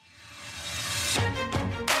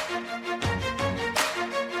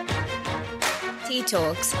Tea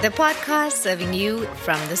Talks, the podcast serving you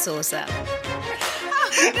from the saucer.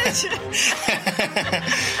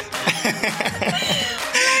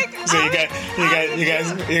 So you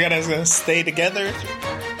guys gonna stay together?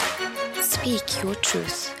 Speak your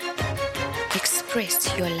truth,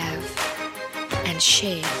 express your love, and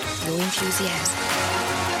share your enthusiasm.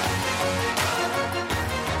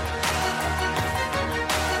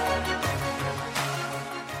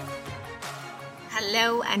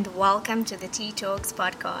 Hello and welcome to the Tea Talks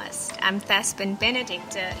podcast. I'm Thaspen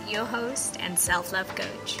Benedicta, your host and self-love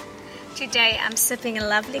coach. Today I'm sipping a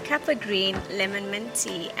lovely cup of green lemon mint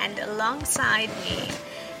tea, and alongside me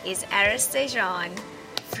is Arys Déjan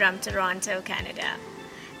from Toronto, Canada.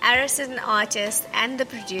 Arys is an artist and the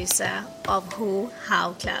producer of Who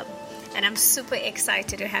How Club, and I'm super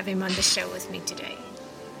excited to have him on the show with me today.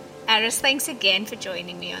 Arys, thanks again for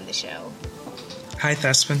joining me on the show. Hi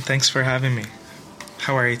Thaspen, thanks for having me.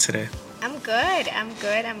 How are you today? I'm good.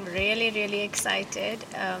 I'm really excited,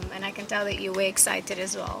 and I can tell that you were excited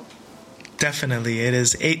as well. Definitely. It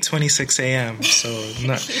is 8:26 a.m., so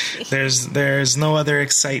there's no other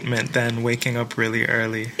excitement than waking up really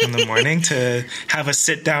early in the morning to have a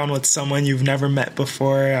sit down with someone you've never met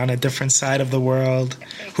before on a different side of the world,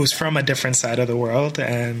 who's from a different side of the world,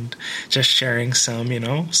 and just sharing some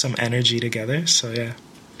energy together. So yeah.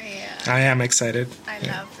 I am excited. I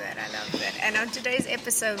love that. And on today's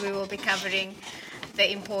episode, we will be covering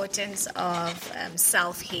the importance of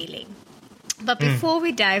self-healing. But before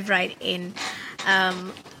we dive right in,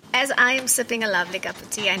 as I am sipping a lovely cup of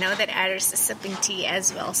tea, I know that Arys is sipping tea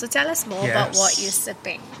as well. So tell us more about what you're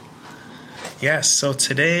sipping. Yes, so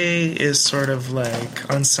today is sort of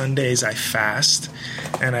like on Sundays I fast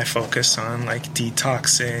and I focus on like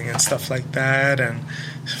detoxing and stuff like that and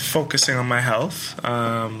focusing on my health.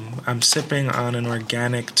 I'm sipping on an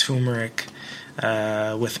organic turmeric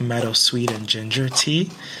with meadow sweet and ginger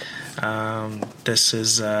tea. This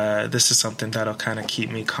is something that'll kind of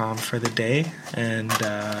keep me calm for the day, and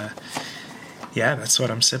that's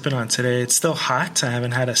what I'm sipping on today. It's still hot. I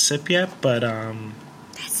haven't had a sip yet, but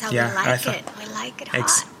that's how we like it. We like it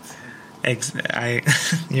hot.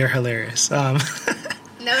 You're hilarious.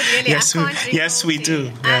 No, really, yes, I can't drink yes, we tea.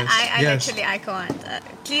 do. Yes, Literally, I can't.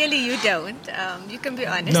 Clearly, you don't. You can be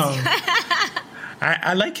honest. No.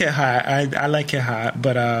 I like it hot. I like it hot,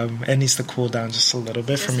 but it needs to cool doan just a little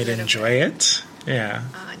bit for me to enjoy it. Yeah.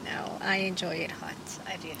 Oh, no. I enjoy it hot.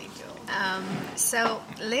 I really do. So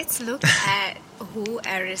let's look at who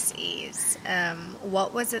Arys is.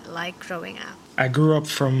 What was it like growing up? I grew up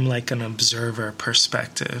from like an observer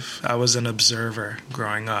perspective. I was an observer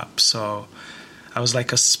growing up, so I was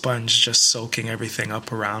like a sponge just soaking everything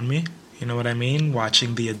up around me. You know what I mean?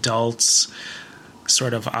 Watching the adults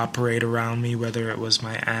sort of operate around me, whether it was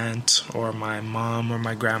my aunt or my mom or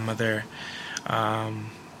my grandmother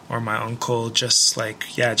or my uncle, just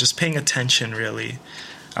paying attention really.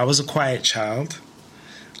 I was a quiet child,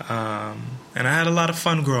 and I had a lot of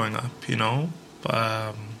fun growing up,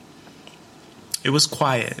 it was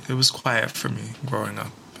quiet. It was quiet for me growing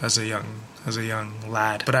up as a young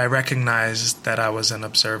lad. But I recognized that I was an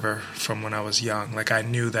observer from when I was young. Like, I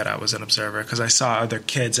knew that I was an observer because I saw other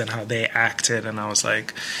kids and how they acted, and I was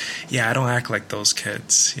like, yeah, I don't act like those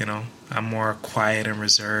kids, I'm more quiet and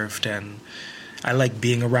reserved, and I like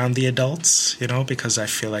being around the adults, because I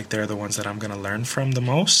feel like they're the ones that I'm going to learn from the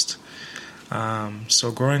most.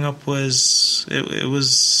 So growing up was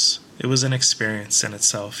an experience in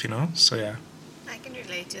itself, so yeah. I can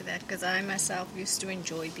relate to that because I myself used to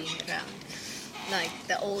enjoy being around like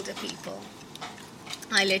the older people.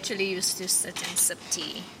 I literally used to sit and sip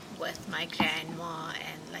tea with my grandma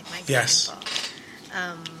and like my grandpa.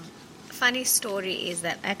 Funny story is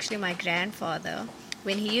that actually my grandfather,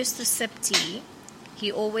 when he used to sip tea,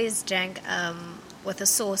 he always drank with a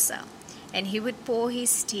saucer, and he would pour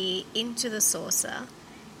his tea into the saucer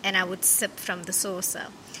and I would sip from the saucer.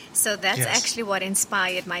 So that's actually what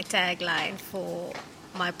inspired my tagline for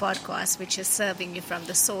my podcast, which is serving you from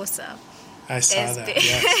the saucer. I saw that,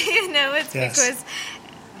 yes. Because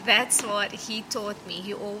that's what he taught me.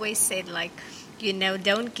 He always said, like,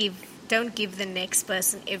 don't give the next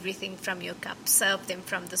person everything from your cup. Serve them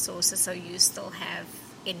from the saucer so you still have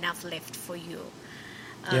enough left for you.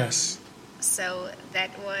 Yes. So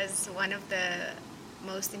that was one of the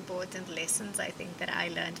most important lessons I think that I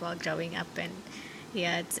learned while growing up. And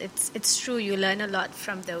yeah, it's true. You learn a lot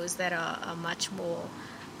from those that are much more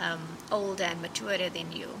older and maturer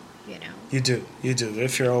than you, you know. You do,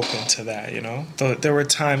 if you're open to that, you know. Though there were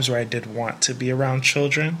times where I did want to be around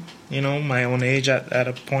children, you know, my own age at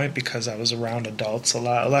a point, because I was around adults a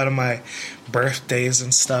lot. A lot of my birthdays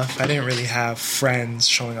and stuff, I didn't really have friends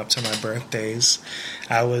showing up to my birthdays.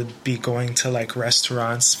 I would be going to like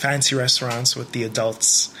restaurants, fancy restaurants with the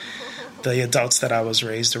adults that I was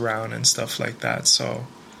raised around and stuff like that. So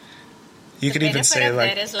you could even say the benefit of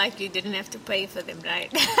like that is like you didn't have to pay for them,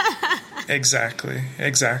 right? Exactly,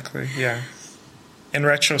 yeah. In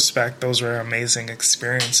retrospect, those were amazing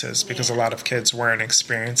experiences because a lot of kids weren't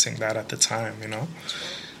experiencing that at the time, you know.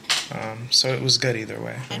 So it was good either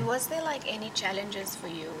way. And was there like any challenges for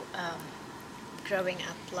you growing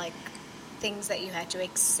up, like things that you had to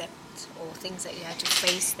accept or things that you had to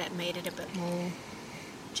face that made it a bit more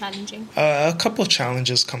challenging? A couple of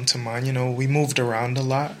challenges come to mind. You know, we moved around a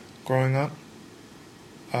lot growing up.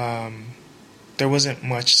 There wasn't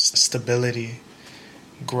much stability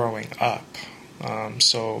growing up.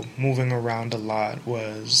 So moving around a lot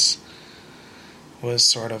was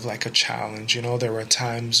sort of like a challenge. You know, there were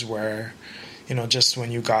times where, you know, just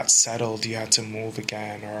when you got settled, you had to move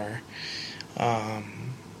again, or,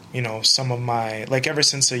 you know, some of my, like ever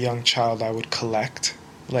since a young child, I would collect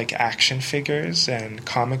like action figures and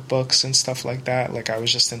comic books and stuff like that. Like I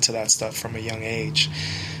was just into that stuff from a young age.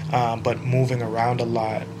 But moving around a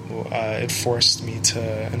lot, it forced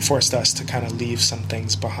us to kind of leave some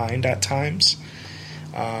things behind at times.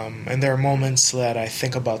 And there are moments that I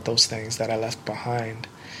think about those things that I left behind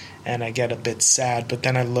and I get a bit sad, but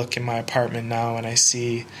then I look in my apartment now and I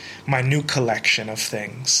see my new collection of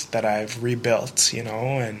things that I've rebuilt, you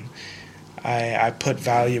know, and I put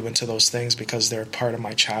value into those things because they're part of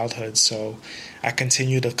my childhood. So I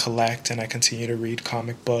continue to collect and I continue to read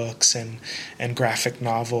comic books and graphic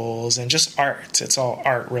novels and just art. It's all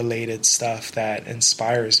art-related stuff that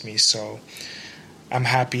inspires me. So I'm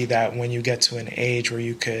happy that when you get to an age where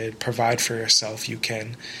you could provide for yourself, you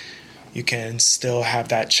can still have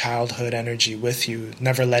that childhood energy with you.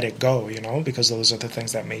 Never let it go, you know, because those are the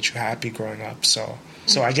things that made you happy growing up. So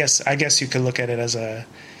I guess you could look at it as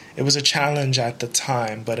it was a challenge at the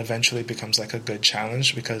time, but eventually becomes like a good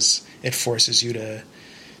challenge because it forces you to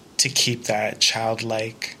keep that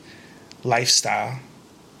childlike lifestyle,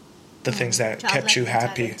 the things that kept you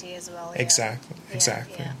happy. As well, yeah.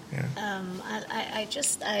 Exactly. Yeah.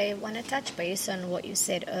 I want to touch base on what you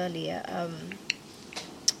said earlier,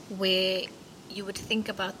 where you would think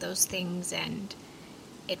about those things and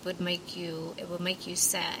it would make you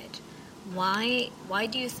sad. Why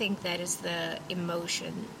do you think that is the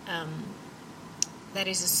emotion that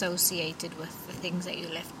is associated with the things that you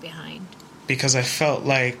left behind? Because I felt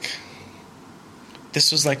like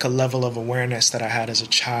this was like a level of awareness that I had as a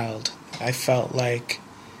child. I felt like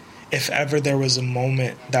if ever there was a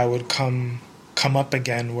moment that would come up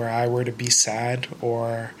again where I were to be sad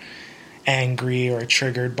or angry or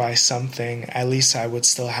triggered by something, at least I would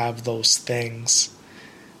still have those things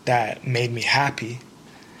that made me happy.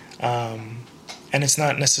 And it's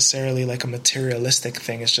not necessarily like a materialistic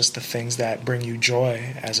thing. It's just the things that bring you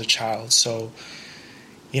joy as a child. So,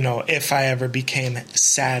 you know, if I ever became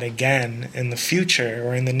sad again in the future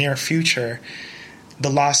or in the near future, the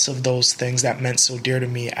loss of those things that meant so dear to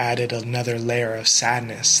me added another layer of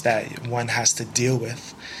sadness that one has to deal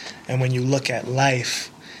with. And when you look at life,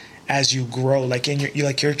 as you grow, like in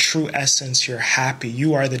your true essence, you're happy.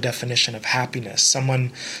 You are the definition of happiness.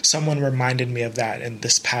 Someone reminded me of that in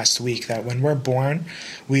this past week, that when we're born,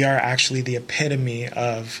 we are actually the epitome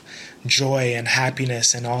of joy and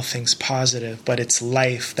happiness and all things positive. But it's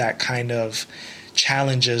life that kind of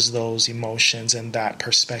challenges those emotions and that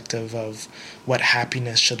perspective of what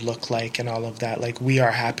happiness should look like and all of that. Like we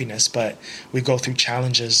are happiness, but we go through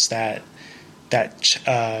challenges that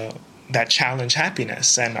challenge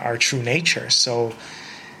happiness and our true nature. So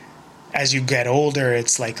as you get older,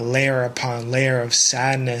 it's like layer upon layer of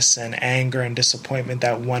sadness and anger and disappointment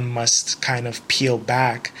that one must kind of peel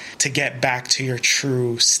back to get back to your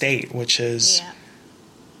true state, which is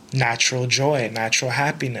natural joy, natural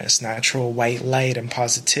happiness, natural white light and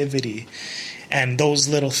positivity. And those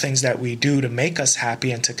little things that we do to make us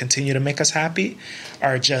happy and to continue to make us happy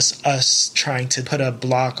are just us trying to put a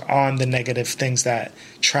block on the negative things that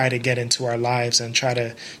try to get into our lives and try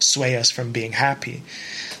to sway us from being happy.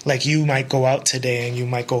 Like you might go out today and you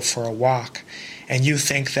might go for a walk and you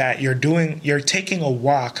think that you're taking a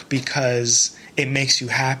walk because it makes you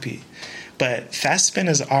happy. But fast spin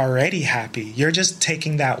is already happy. You're just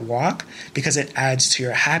taking that walk because it adds to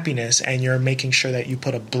your happiness and you're making sure that you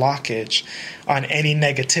put a blockage on any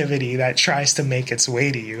negativity that tries to make its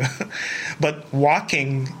way to you. But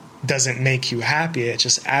walking doesn't make you happy. It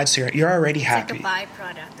just adds to you're already happy. It's like a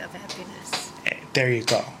byproduct of happiness. There you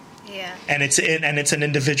go. Yeah. And it's an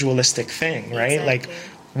individualistic thing, right? Exactly.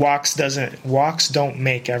 Like walks don't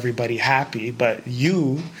make everybody happy, but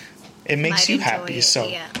it makes you happy.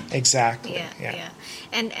 So exactly. Yeah.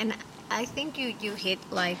 And I think you hit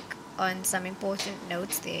like on some important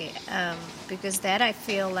notes there, because that I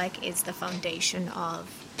feel like is the foundation of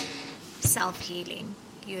self-healing,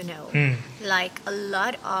 like a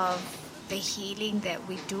lot of the healing that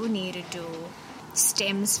we do need to do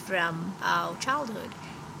stems from our childhood.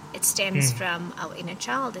 It stems from our inner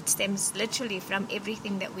child. It stems literally from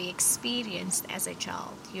everything that we experienced as a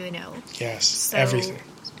child, Yes, so, everything.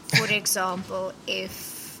 For example,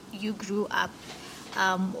 if you grew up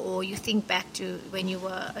or you think back to when you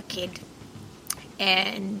were a kid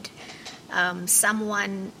and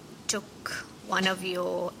someone took one of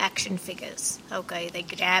your action figures, okay, they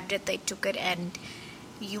grabbed it, they took it, and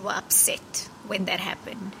you were upset when that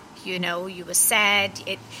happened. You were sad.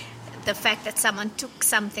 The fact that someone took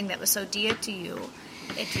something that was so dear to you,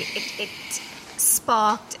 it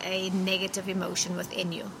sparked a negative emotion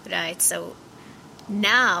within you, right? So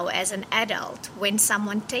now, as an adult, when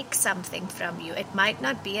someone takes something from you, it might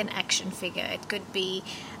not be an action figure. It could be,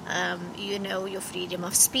 your freedom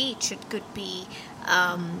of speech. It could be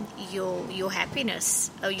your happiness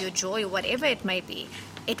or your joy, whatever it may be.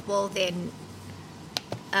 It will then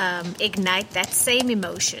ignite that same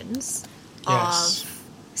emotions Yes. of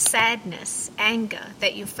sadness, anger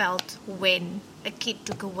that you felt when a kid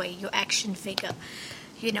took away your action figure.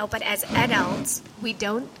 But as adults, we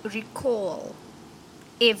don't recall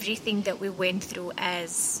everything that we went through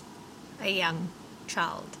as a young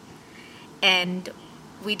child. And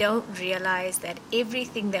we don't realize that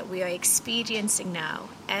everything that we are experiencing now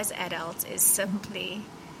as adults is simply,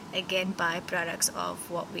 again, byproducts of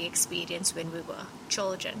what we experienced when we were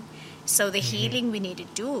children. So the healing we need to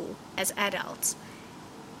do as adults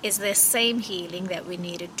is the same healing that we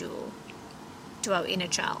need to do to our inner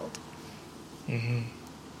child. Mm-hmm.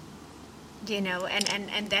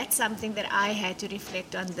 And that's something that I had to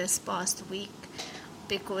reflect on this past week,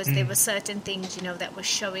 because there were certain things, that were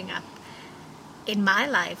showing up in my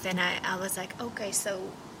life, and I was like, okay, so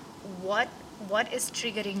what is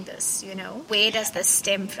triggering this, Where does this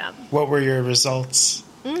stem from? What were your results?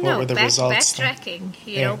 What were the results? Backtracking,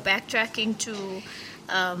 backtracking to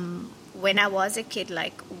when I was a kid,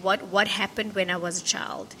 like what happened when I was a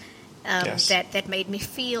child, Yes. that made me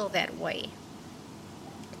feel that way.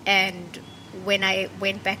 And when I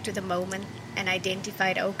went back to the moment and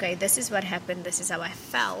identified, okay, this is what happened, this is how I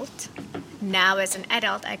felt, now as an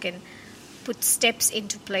adult I can put steps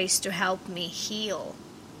into place to help me heal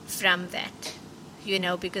from that,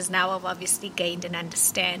 because now I've obviously gained an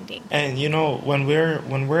understanding. And when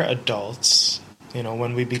we're adults,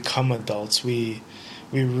 when we become adults, we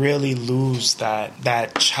really lose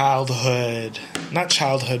that childhood, not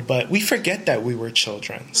childhood, but we forget that we were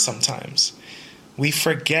children sometimes. We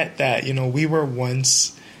forget that, we were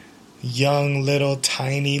once young, little,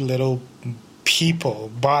 tiny, little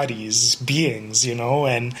people, bodies, beings,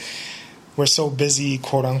 and we're so busy,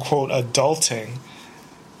 quote unquote, adulting,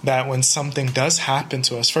 that when something does happen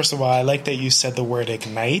to us, first of all, I like that you said the word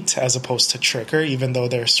ignite as opposed to trigger, even though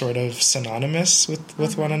they're sort of synonymous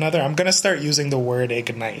with one another. I'm going to start using the word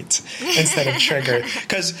ignite instead of trigger,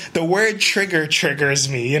 because the word trigger triggers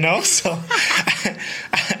me, So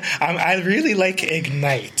I really like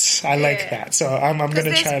ignite. I like that. So I'm going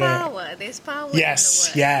to try to... There's power yes,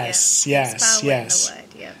 in the word. Yes, yes, yes. In the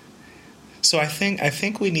word, yeah. So I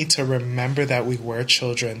think we need to remember that we were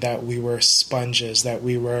children, that we were sponges, that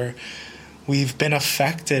we've been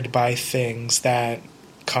affected by things that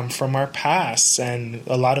come from our past, and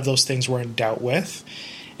a lot of those things weren't dealt with.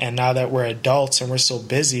 And now that we're adults and we're so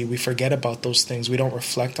busy, we forget about those things. We don't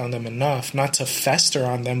reflect on them enough, not to fester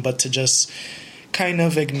on them, but to just kind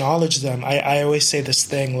of acknowledge them. I always say this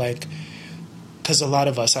thing, like, because a lot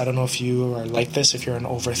of us, I don't know if you are like this, if you're an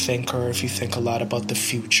overthinker, if you think a lot about the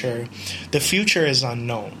future. The future is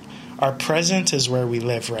unknown. Our present is where we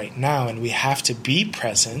live right now, and we have to be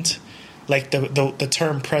present. Like the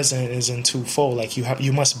term present is in twofold. Like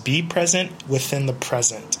you must be present within the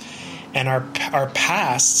present. And our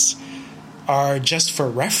pasts are just for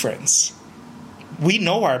reference. We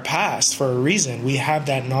know our past for a reason. We have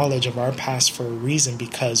that knowledge of our past for a reason,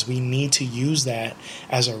 because we need to use that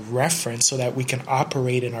as a reference so that we can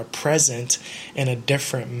operate in our present in a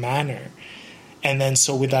different manner. And then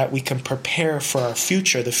so with that, we can prepare for our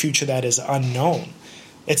future, the future that is unknown.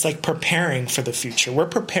 It's like preparing for the future. We're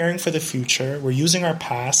preparing for the future. We're using our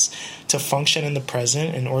past to function in the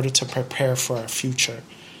present in order to prepare for our future.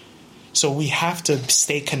 So we have to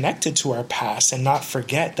stay connected to our past and not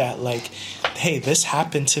forget that, like, hey, this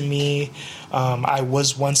happened to me. I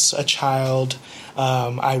was once a child.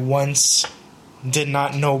 I once did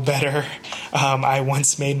not know better. I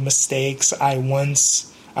once made mistakes. I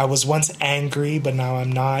was once angry, but now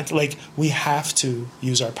I'm not. Like, we have to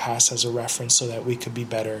use our past as a reference so that we could be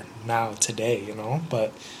better now, today, you know?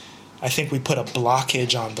 But I think we put a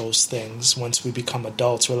blockage on those things once we become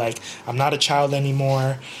adults. We're like, I'm not a child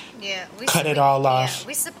anymore. Yeah, cut it all off. Yeah,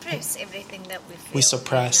 we suppress everything that we feel. We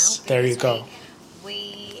suppress. There you go.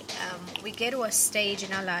 We get to a stage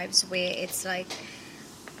in our lives where it's like,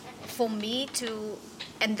 for me to,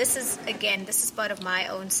 and this is part of my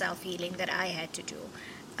own self-healing that I had to do,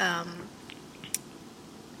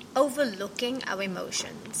 overlooking our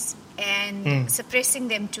emotions and suppressing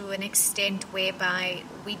them to an extent whereby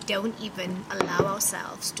we don't even allow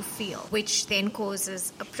ourselves to feel, which then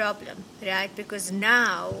causes a problem, right? Because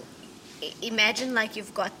now, imagine like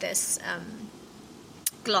you've got this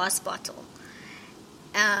glass bottle,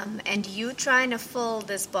 and you trying to fill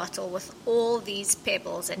this bottle with all these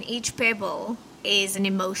pebbles, and each pebble is an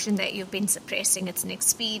emotion that you've been suppressing. It's an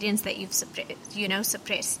experience that you've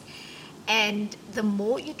suppressed. And the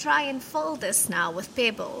more you try and fill this now with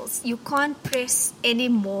pebbles, you can't press any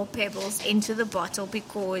more pebbles into the bottle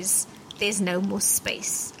because there's no more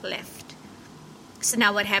space left. So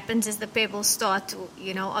now what happens is the pebbles start to,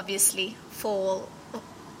 obviously fall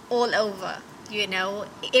all over,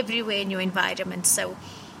 everywhere in your environment. So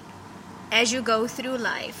as you go through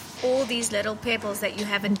life, all these little pebbles that you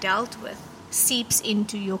haven't dealt with seeps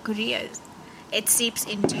into your careers. It seeps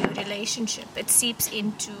into your relationship. It seeps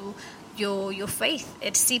into your faith.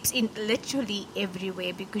 It seeps in literally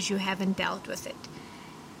everywhere because you haven't dealt with it.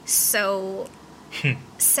 So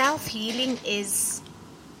self-healing is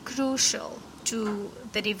crucial to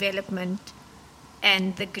the development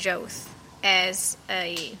and the growth as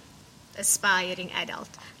a aspiring adult,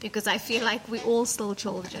 because I feel like we're all still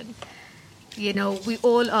children. We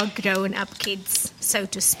all are grown-up kids, so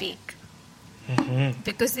to speak.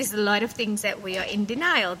 Because there's a lot of things that we are in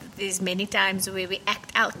denial. There's many times where we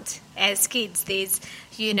act out as kids.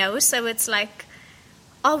 So it's like,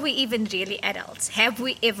 are we even really adults? Have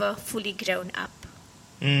we ever fully grown up?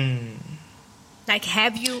 Like,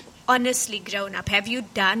 have you honestly grown up? Have you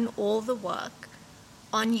done all the work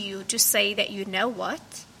on you to say that, you know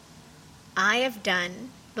what? I have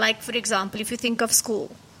done, like, for example, if you think of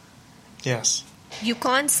school. Yes. You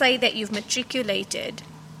can't say that you've matriculated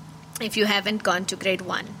if you haven't gone to grade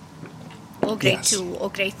 1 or grade 2 or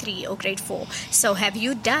grade 3 or grade 4. So have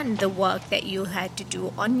you done the work that you had to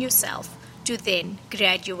do on yourself to then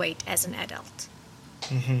graduate as an adult?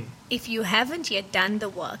 If you haven't yet done the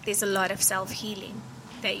work, there's a lot of self-healing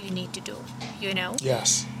that you need to do,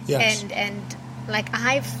 Yes. And like,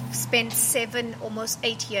 I've spent 7, almost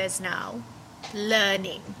 8 years now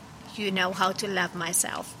learning, how to love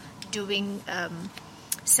myself, doing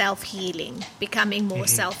self-healing, becoming more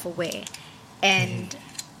self-aware. And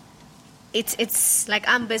it's like,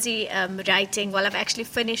 I'm busy writing. Well, I've actually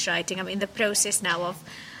finished writing. I'm in the process now of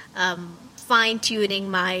fine-tuning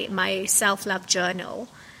my self-love journal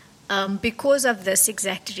because of this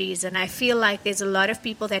exact reason. I feel like there's a lot of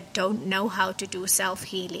people that don't know how to do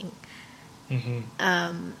self-healing.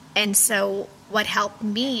 And so what helped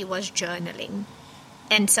me was journaling.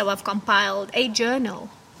 And so I've compiled a journal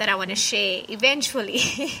that I want to share eventually.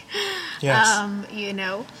 Yes.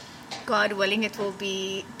 God willing, it will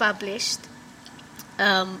be published.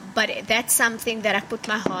 But that's something that I put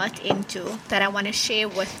my heart into, that I want to share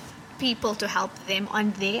with people to help them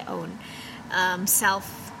on their own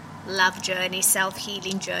self-love journey,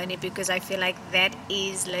 self-healing journey, because I feel like that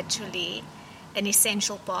is literally an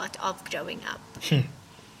essential part of growing up.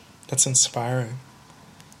 That's inspiring.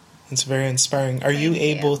 It's very inspiring. Are you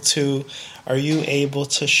able to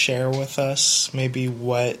share with us maybe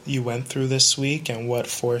what you went through this week and what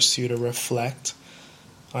forced you to reflect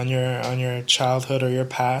on your childhood or your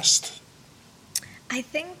past? I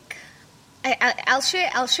think I'll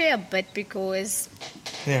share a bit, because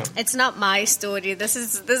it's not my story. This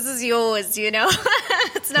is yours,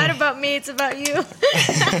 It's not about me, it's about you.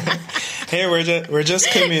 Hey, we're just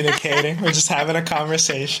communicating. We're just having a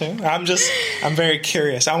conversation. I'm very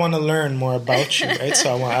curious. I want to learn more about you, right?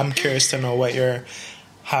 So I'm curious to know what your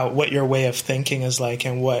way of thinking is like,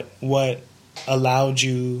 and what allowed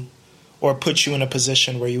you or put you in a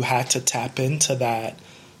position where you had to tap into that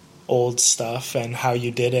old stuff, and how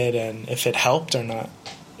you did it, and if it helped or not.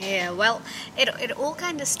 Yeah, well, it all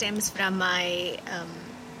kind of stems from my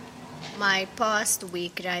past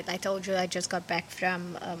week, right? I told you I just got back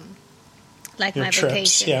from your my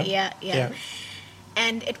trips, vacation. yeah.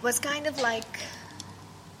 And it was kind of like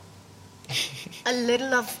a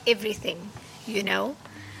little of everything, you know,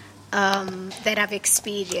 that I've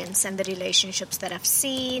experienced and the relationships that I've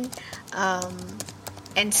seen.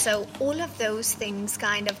 And so all of those things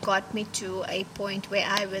kind of got me to a point where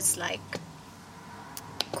I was like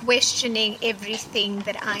questioning everything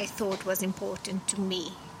that I thought was important to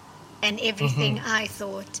me and everything I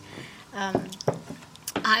thought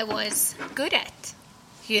I was good at,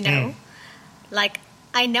 you know. Like,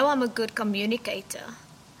 I know I'm a good communicator,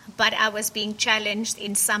 but I was being challenged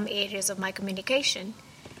in some areas of my communication.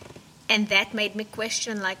 And that made me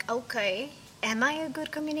question, like, okay, am I a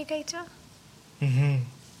good communicator?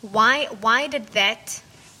 Why did that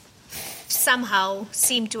somehow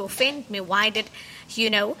seem to offend me? Why did, you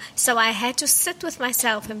know? So I had to sit with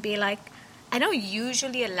myself and be like, I don't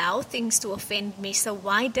usually allow things to offend me, so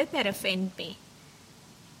why did that offend me?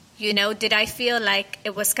 You know, did I feel like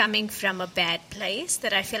it was coming from a bad place?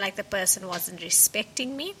 Did I feel like the person wasn't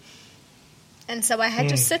respecting me? And so I had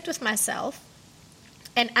to sit with myself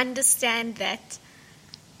and understand that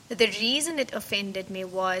the reason it offended me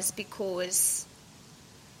was because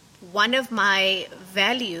one of my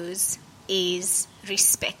values is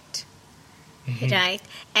respect, right?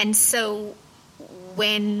 And so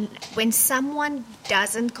when someone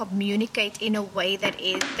doesn't communicate in a way that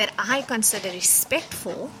I consider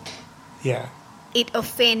respectful, it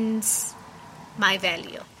offends my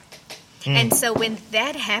value. And so when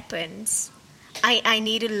that happens, I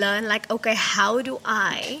need to learn, like, okay, how do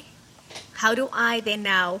I then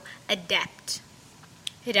now adapt,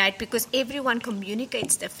 right? Because everyone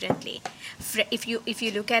communicates differently. If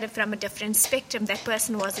you look at it from a different spectrum, that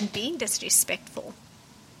person wasn't being disrespectful,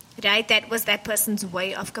 right? That was that person's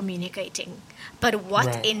way of communicating. But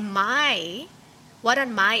what on my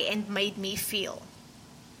end made me feel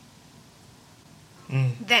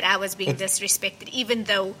that I was being disrespected, even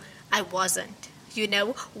though I wasn't. You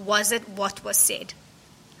know, was it what was said?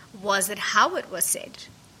 Was it how it was said?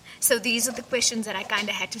 So these are the questions that I kind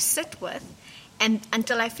of had to sit with, and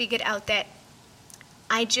until I figured out that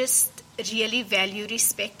I just really value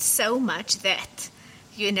respect so much that,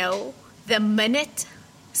 you know, the minute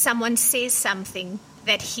someone says something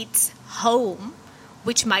that hits home,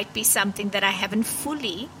 which might be something that I haven't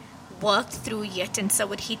fully worked through yet, and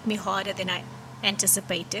so it hit me harder than I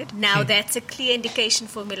anticipated. Now that's a clear indication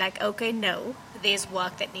for me, like, okay, no, there's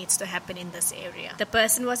work that needs to happen in this area. The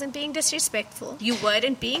person wasn't being disrespectful. You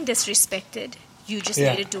weren't being disrespected. You just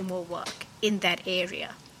need to do more work in that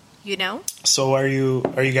area, you know? So are you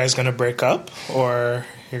guys going to break up, or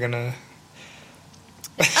you're going to...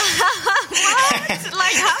 What?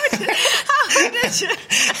 Like, how did you...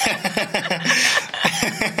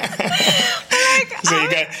 So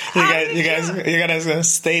you gonna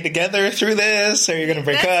stay together through this, or you're gonna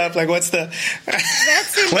break up? Like, what's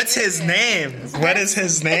his name? What is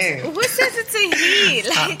his name? Who says it's a he?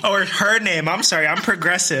 Like, or her name? I'm sorry, I'm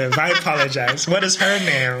progressive. I apologize. What is her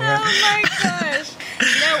name? Oh my gosh!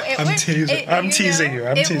 No, I'm teasing you.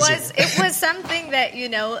 It was something that, you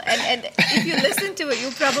know, and if you listen to it,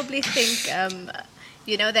 you'll probably think,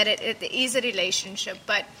 you know, that it is a relationship,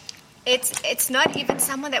 but. It's not even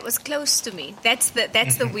someone that was close to me. That's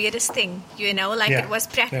the weirdest thing, you know. Like, it was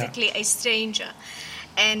practically a stranger.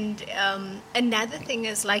 And another thing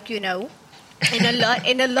is, like, you know,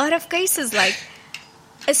 in a lot of cases, like,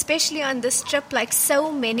 especially on this trip, like,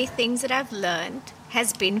 so many things that I've learned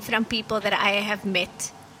has been from people that I have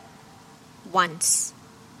met once.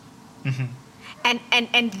 And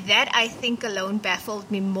that, I think, alone baffled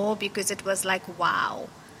me more, because it was like, wow.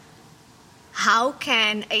 How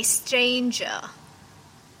can a stranger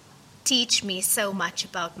teach me so much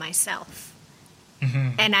about myself?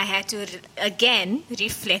 And I had to, again,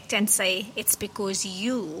 reflect and say, it's because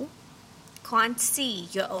you can't see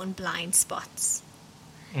your own blind spots.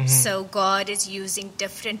 So God is using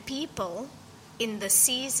different people in the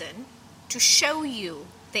season to show you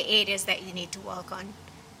the areas that you need to work on.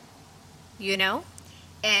 You know?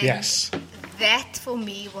 And that, for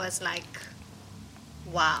me, was like,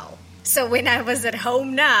 wow. So when I was at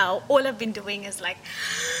home now, all I've been doing is like,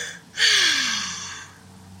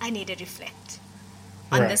 I need to reflect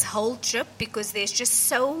on this whole trip, because there's just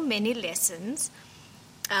so many lessons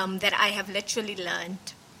that I have literally learned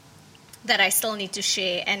that I still need to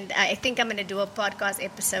share. And I think I'm going to do a podcast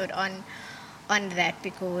episode on that,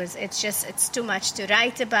 because it's too much to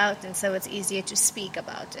write about, and so it's easier to speak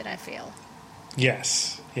about it, I feel.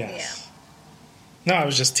 Yes. Yeah. No, I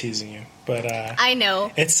was just teasing you, but I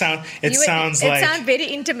know it sounds very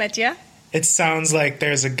intimate, yeah. It sounds like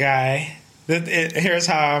there's a guy. Here's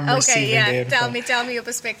how I'm receiving the info. Tell me your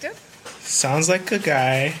perspective. Sounds like a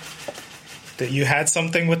guy that you had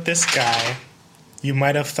something with this guy. You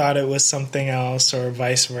might have thought it was something else or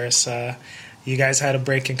vice versa. You guys had a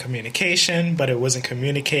break in communication, but it wasn't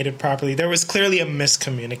communicated properly. There was clearly a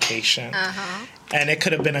miscommunication. And it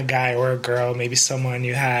could have been a guy or a girl, maybe someone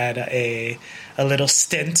you had a little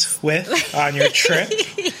stint with on your trip,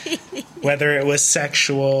 whether it was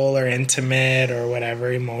sexual or intimate or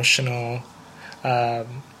whatever, emotional.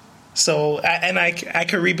 So, and I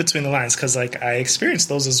could read between the lines because, like, I experienced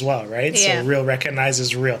those as well, right? Yeah. So real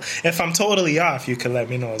recognizes real. If I'm totally off, you could let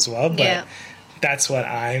me know as well. But that's what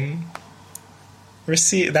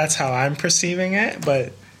that's how I'm perceiving it.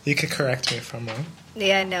 But you could correct me if I'm wrong.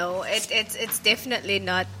 Yeah, no, it's definitely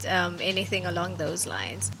not anything along those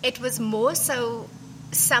lines. It was more so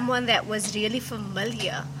someone that was really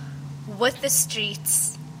familiar with the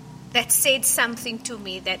streets that said something to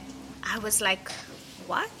me that I was like,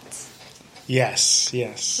 what? Yes.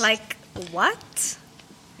 Like, what?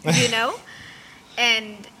 You know?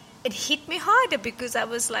 And it hit me harder because I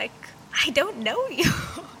was like, I don't know you.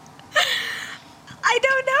 I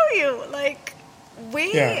don't know you. Like,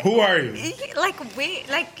 where? Yeah, who are you? Like, where?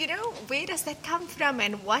 Like, you know, where does that come from?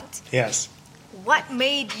 And what? Yes. What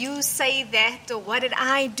made you say that? Or what did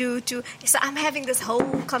I do to... So I'm having this whole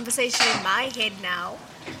conversation in my head now.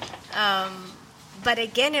 But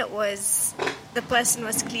again, it was... The person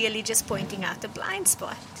was clearly just pointing out a blind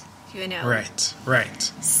spot, you know? Right.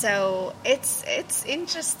 So it's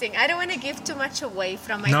interesting. I don't want to give too much away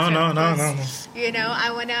from my No. You know,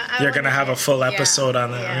 You're going to have a full episode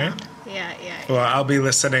on that, right? Yeah. Well, I'll be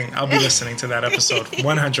listening to that episode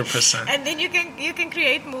 100%. And then you can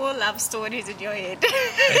create more love stories in your head.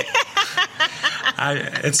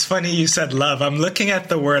 It's funny you said love. I'm looking at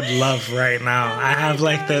the word love right now. I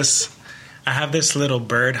have this little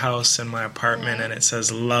birdhouse in my apartment, and it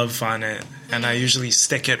says love on it. And I usually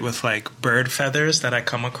stick it with, like, bird feathers that I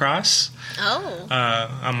come across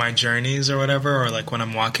on my journeys or whatever, or, like, when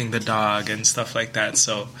I'm walking the dog and stuff like that.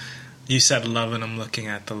 So you said love, and I'm looking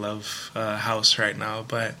at the love house right now.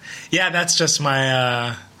 But, yeah, that's just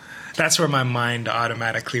my... that's where my mind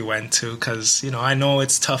automatically went to because, you know, I know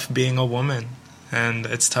it's tough being a woman. And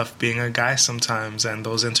it's tough being a guy sometimes, and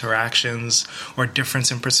those interactions or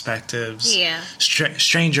difference in perspectives,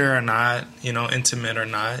 stranger or not, you know, intimate or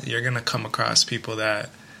not, you're going to come across people that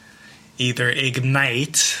either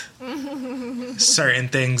ignite certain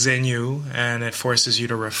things in you and it forces you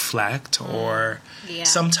to reflect, or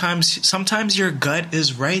sometimes your gut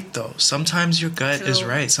is right, though. Sometimes your gut is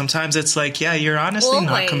right. Sometimes it's like, yeah, you're honestly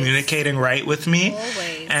not communicating right with me.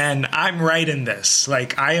 And I'm right in this.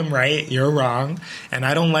 Like, I am right, you're wrong. And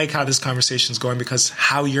I don't like how this conversation is going because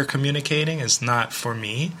how you're communicating is not for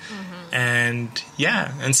me. And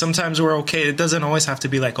and sometimes we're okay. It doesn't always have to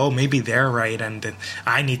be like, oh, maybe they're right and then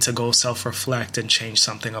I need to go self-reflect and change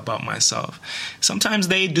something about myself. Sometimes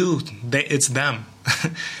they do. It's them.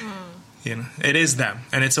 You know, it is them.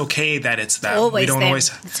 And it's okay that it's them. It's always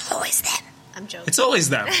them. I'm joking. It's always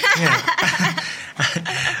them. Yeah.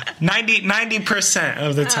 90%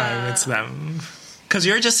 of the time it's them. Because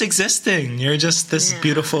you're just existing. You're just this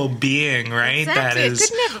beautiful being, right? Exactly. That is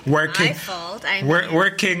working. My fault.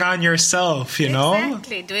 Working on yourself, you know?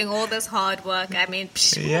 Exactly. Doing all this hard work. I mean,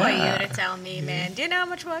 who are you to tell me, man? Do you know how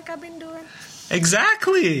much work I've been doing?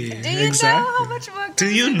 Exactly. Do you know how much work? Do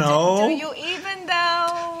you know? Do you even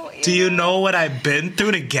know? Do you know what I've been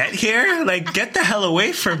through to get here? Like, get the hell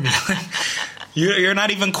away from me. You're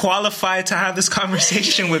not even qualified to have this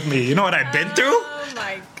conversation with me. You know what I've been through? Oh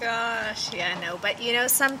my gosh, yeah, no. But you know,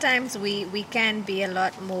 sometimes we can be a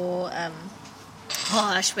lot more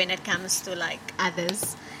harsh when it comes to like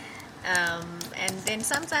others, and then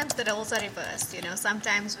sometimes the roles are reversed. You know,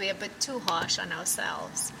 sometimes we're a bit too harsh on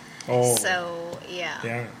ourselves. Oh, so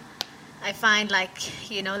yeah. I find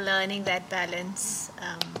like, you know, learning that balance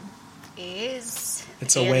is...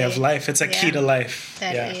 It's a way of life. It's a key to life.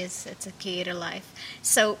 That is. It's a key to life.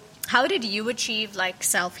 So how did you achieve like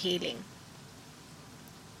self-healing?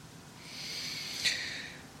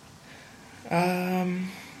 I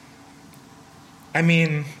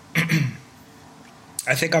mean,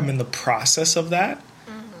 I think I'm in the process of that.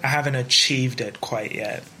 Mm-hmm. I haven't achieved it quite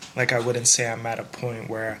yet. Like, I wouldn't say I'm at a point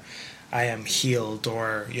where I am healed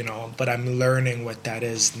or, you know, but I'm learning what that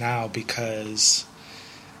is now because...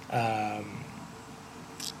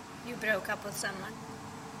 You broke up with someone.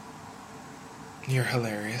 You're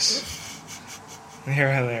hilarious.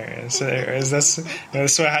 You're hilarious. This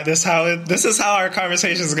is how our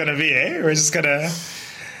conversation is gonna be, eh? We're just gonna...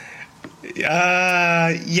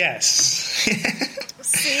 yes.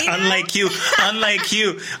 Unlike you,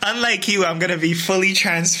 I'm gonna be fully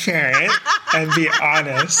transparent and be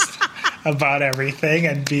honest. about everything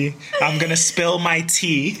and I'm going to spill my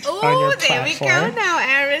tea on your platform. There we go now,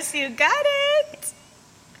 Arys. You got it.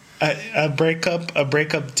 A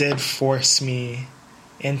breakup did force me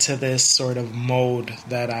into this sort of mode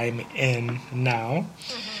that I'm in now.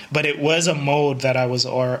 Mm-hmm. But it was a mode that I was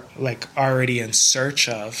already in search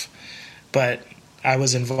of. But I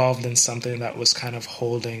was involved in something that was kind of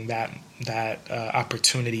holding that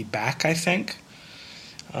opportunity back, I think.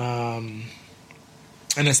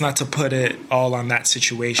 And it's not to put it all on that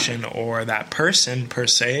situation or that person per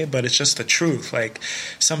se, but it's just the truth. Like,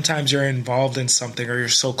 sometimes you're involved in something or you're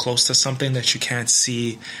so close to something that you can't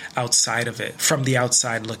see outside of it, from the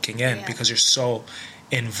outside looking in, because you're so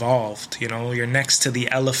involved. You know, you're next to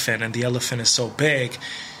the elephant and the elephant is so big,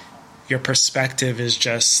 your perspective is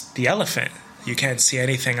just the elephant. You can't see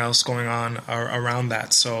anything else going on around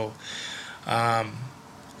that. So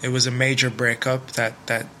it was a major breakup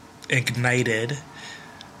that ignited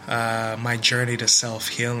my journey to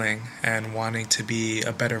self-healing and wanting to be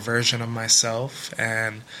a better version of myself,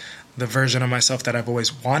 and the version of myself that I've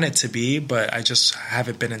always wanted to be, but I just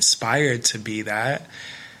haven't been inspired to be that.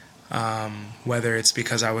 Whether it's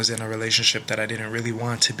because I was in a relationship that I didn't really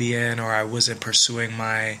want to be in, or I wasn't pursuing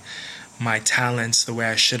my talents the way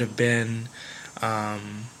I should have been.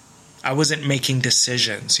 I wasn't making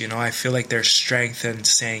decisions. You know, I feel like there's strength in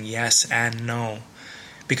saying yes and no,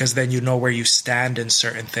 because then you know where you stand in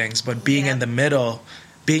certain things. But being in the middle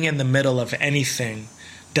of anything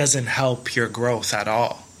doesn't help your growth at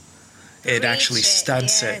all. It actually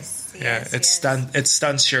stunts it. It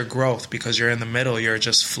stunts your growth, because you're in the middle, you're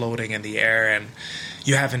just floating in the air and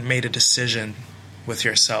you haven't made a decision with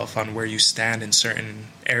yourself on where you stand in certain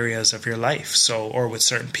areas of your life. So, or with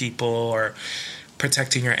certain people, or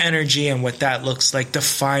protecting your energy and what that looks like,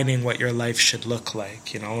 defining what your life should look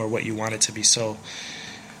like, you know, or what you want it to be. So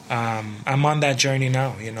I'm on that journey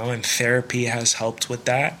now, you know, and therapy has helped with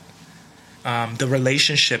that. The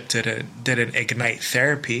relationship didn't ignite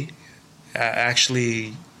therapy.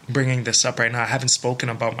 Actually, bringing this up right now, I haven't spoken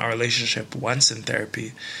about my relationship once in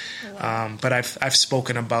therapy. Wow. But I've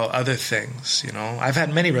spoken about other things, you know. I've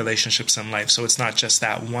had many relationships in life, so it's not just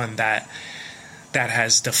that one that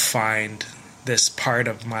has defined this part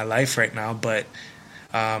of my life right now, but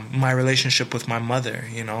my relationship with my mother,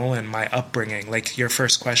 you know, and my upbringing. Like, your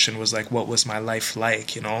first question was like, what was my life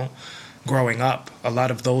like, you know, growing up? A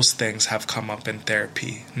lot of those things have come up in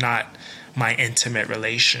therapy, not my intimate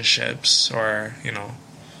relationships or, you know,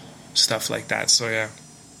 stuff like that. So, yeah.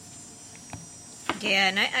 Yeah,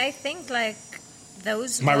 and I think, like,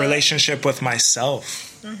 those... My relationship with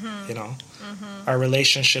myself, you know. Our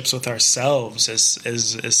relationships with ourselves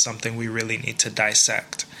is something we really need to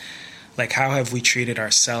dissect. Like, how have we treated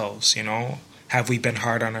ourselves, you know? Have we been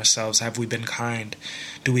hard on ourselves? Have we been kind?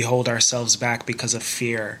 Do we hold ourselves back because of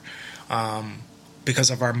fear?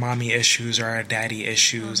 Because of our mommy issues or our daddy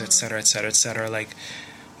issues, et cetera, et cetera, et cetera. Like,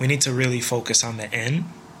 we need to really focus on the in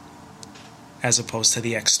as opposed to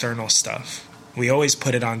the external stuff. We always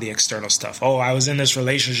put it on the external stuff. Oh, I was in this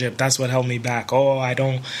relationship, that's what held me back. Oh, I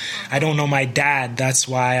don't know my dad, that's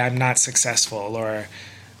why I'm not successful. Or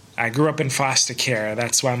I grew up in foster care,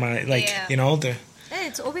 that's why you know,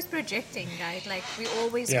 it's always projecting, right? Like, we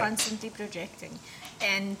always constantly projecting.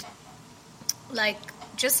 And, like,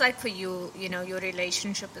 just like for you, you know, your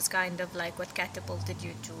relationship is kind of like what catapulted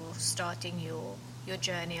you to starting your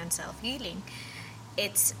journey on self-healing.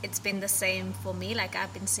 It's been the same for me. Like,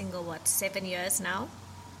 I've been single, 7 years now?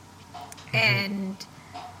 And,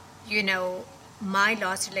 you know, my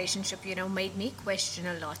last relationship, you know, made me question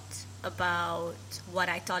a lot about what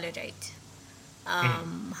I tolerate,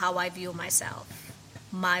 how I view myself,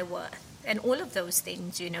 my worth, and all of those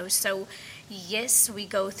things, you know. So, yes, we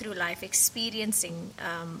go through life experiencing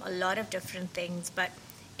a lot of different things, but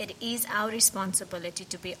it is our responsibility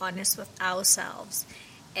to be honest with ourselves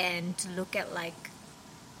and to look at, like,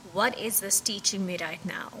 what is this teaching me right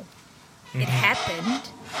now? It happened,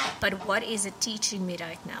 but what is it teaching me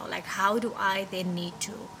right now? Like, how do I then need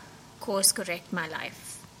to course correct my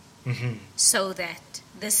life so that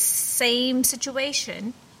the same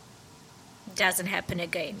situation doesn't happen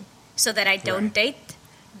again? So that I don't date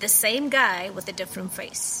the same guy with a different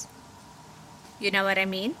face. You know what I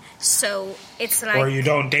mean? So it's like... Or you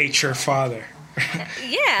don't date your father.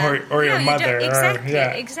 or your mother. Exactly.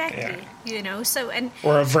 Yeah. You know, so... and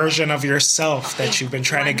or a version of yourself that you've been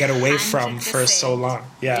trying to get away from for so long.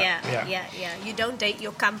 Yeah. You don't date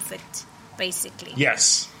your comfort, basically.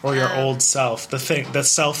 Yes, or your old self. The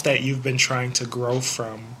self that you've been trying to grow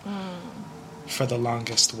from for the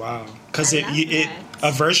longest while. Because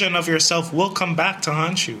a version of yourself will come back to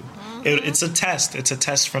haunt you. It's a test. It's a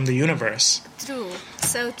test from the universe. True.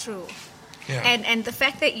 So true. Yeah. And the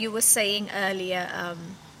fact that you were saying earlier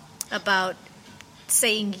about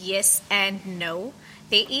saying yes and no,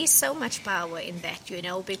 there is so much power in that,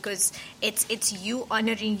 because it's you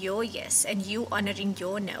honoring your yes and you honoring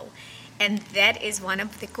your no. And that is one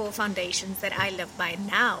of the core foundations that I live by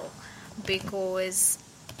now, because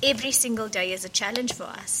every single day is a challenge for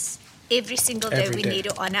us. Every single day Every we day. need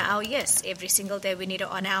to honor our yes. Every single day we need to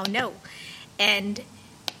honor our no. And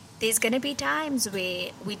there's going to be times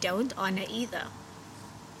where we don't honor either.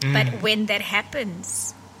 But when that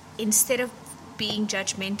happens, instead of being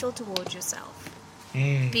judgmental towards yourself,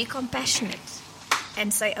 be compassionate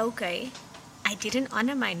and say, okay, I didn't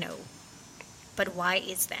honor my no, but why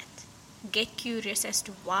is that? Get curious as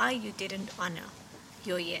to why you didn't honor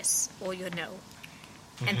your yes or your no.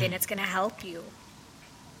 And then it's going to help you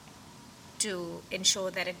to ensure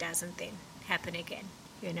that it doesn't then happen again,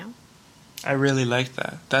 I really like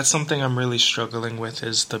that. That's something I'm really struggling with,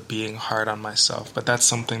 is the being hard on myself. But that's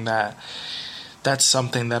something that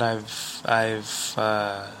I've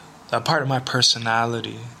a part of my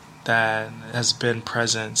personality that has been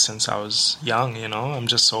present since I was young. I'm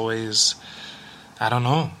just always, I don't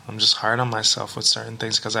know, I'm just hard on myself with certain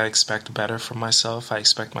things because I expect better from myself. I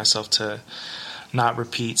expect myself to not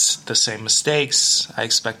repeat the same mistakes. I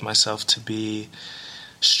expect myself to be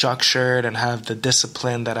structured and have the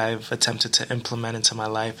discipline that I've attempted to implement into my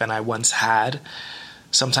life and I once had.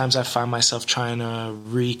 Sometimes I find myself trying to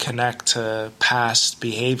reconnect to past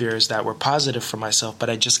behaviors that were positive for myself, but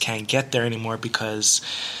I just can't get there anymore because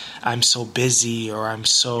I'm so busy or I'm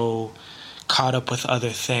so caught up with other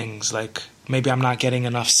things. Like maybe I'm not getting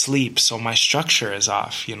enough sleep, so my structure is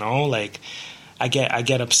off, Like I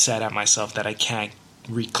get upset at myself that I can't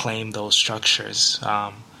reclaim those structures.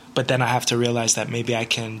 But then I have to realize that maybe I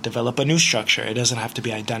can develop a new structure. It doesn't have to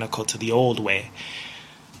be identical to the old way,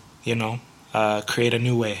 create a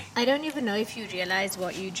new way. I don't even know if you realize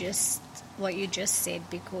what you just said,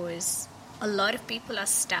 because a lot of people are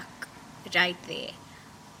stuck right there,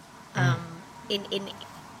 in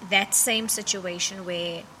that same situation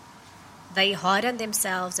where they hard on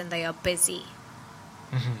themselves and they are busy.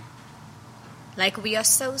 Like we are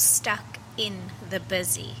so stuck in the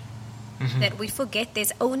busy that we forget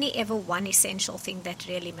there's only ever one essential thing that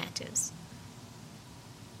really matters.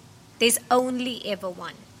 There's only ever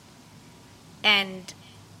one. And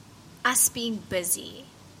us being busy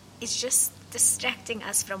is just distracting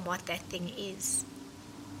us from what that thing is,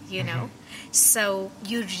 So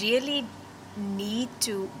you really need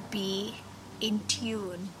to be in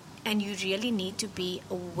tune and you really need to be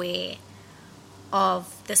aware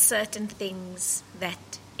of the certain things that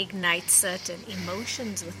ignite certain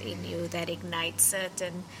emotions within you, that ignite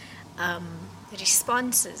certain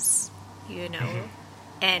responses,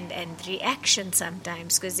 and reaction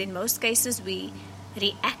sometimes, because in most cases we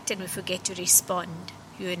react and we forget to respond.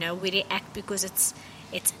 We react because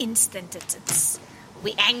it's instant,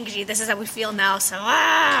 we're angry, this is how we feel now, so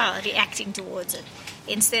reacting towards it,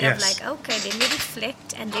 instead of like, okay, let me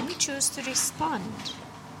reflect and let me choose to respond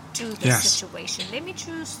to the situation. Let me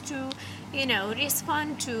choose to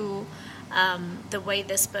respond to the way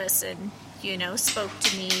this person spoke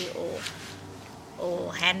to me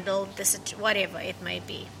or handled this, whatever it may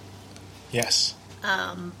be. Yes.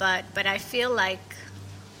 But I feel like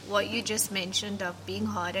what you just mentioned of being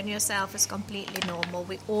hard on yourself is completely normal.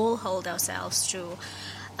 We all hold ourselves to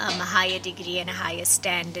a higher degree and a higher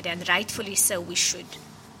standard, and rightfully so we should,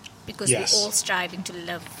 because we're all striving to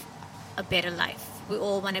live a better life. We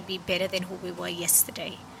all want to be better than who we were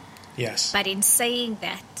yesterday. Yes. But in saying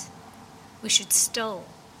that, we should still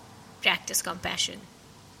practice compassion.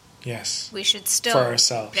 Yes. We should still for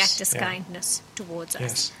ourselves. Practice kindness towards us.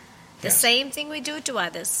 Yes. The same thing we do to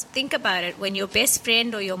others. Think about it. When your best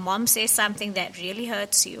friend or your mom says something that really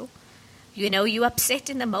hurts you, you're upset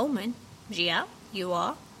in the moment. Yeah, you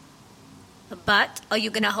are. But are you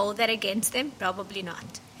going to hold that against them? Probably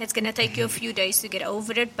not. It's going to take you a few days to get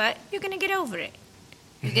over it, but you're going to get over it.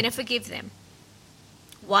 You're going to forgive them.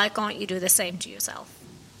 Why can't you do the same to yourself?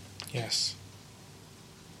 Yes.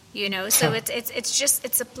 So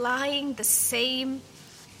it's applying the same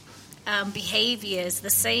behaviors, the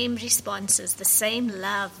same responses, the same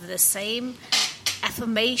love, the same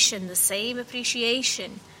affirmation, the same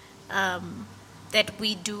appreciation that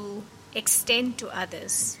we do extend to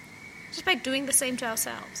others, just by doing the same to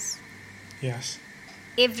ourselves. Yes.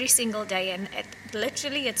 Every single day, and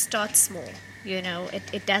it starts small.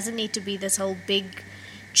 It doesn't need to be this whole big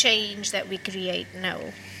change that we create.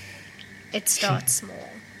 No, it starts small.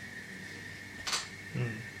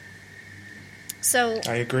 So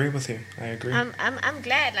I agree with you. I agree. I'm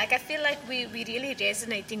glad. Like I feel like we really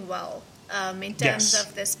resonating well in terms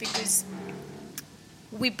of this, because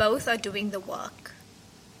we both are doing the work.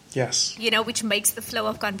 Yes. Which makes the flow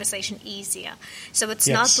of conversation easier. So it's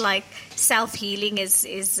Yes. not like self-healing is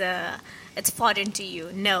it's foreign to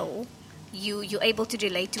you. No, you're able to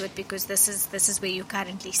relate to it because this is where you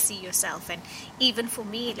currently see yourself. And even for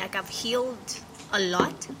me, like, I've healed a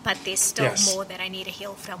lot, but there's still Yes. more that I need to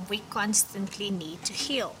heal from. We constantly need to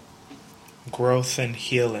heal. Growth and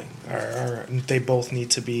healing are they both need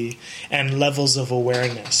to be, and levels of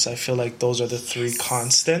awareness. I feel like those are the three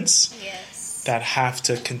constants Yes. that have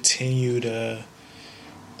to continue to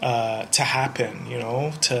happen,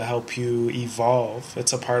 to help you evolve.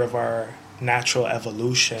 It's a part of our natural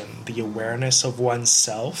evolution, the awareness of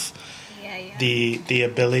oneself, Yeah. the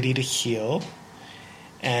ability to heal,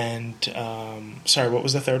 and sorry, what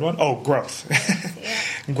was the third one? Oh, growth.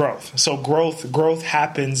 Yeah. Growth. So growth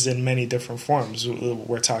happens in many different forms.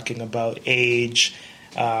 We're talking about age,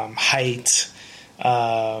 height,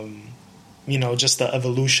 just the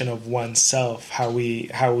evolution of oneself, how we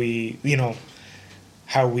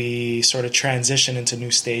sort of transition into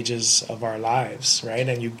new stages of our lives, right?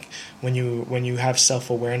 And when you have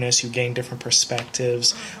self-awareness, you gain different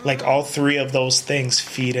perspectives. Like, all three of those things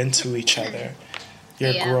feed into each other.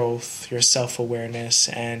 Your growth, your self-awareness,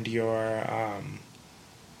 and your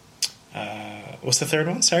what's the third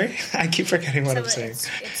one? Sorry, I keep forgetting what I'm saying.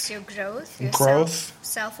 It's your growth, your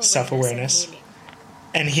self-awareness,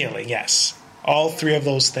 and healing. Yes, all three of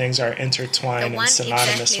those things are intertwined and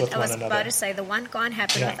synonymous with one another. I was about to say, the one can't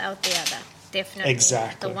happen without the other. Definitely,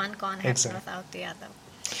 exactly. The one can't happen without the other.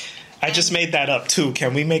 I just made that up too.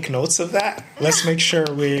 Can we make notes of that? Let's make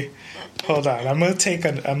sure we. Hold on, I'm gonna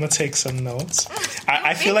take some notes.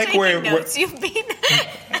 I feel like we're You've been.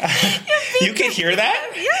 You can hear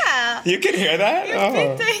that? Yeah. You can hear that? You've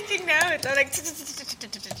been taking notes.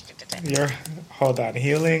 I'm like. Hold on.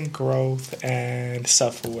 Healing, growth, and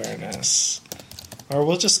self-awareness. Or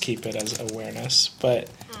we'll just keep it as awareness. But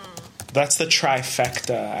that's the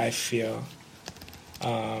trifecta, I feel,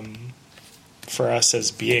 for us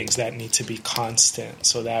as beings that need to be constant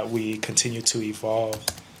so that we continue to evolve.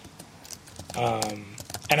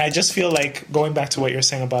 And I just feel like, going back to what you're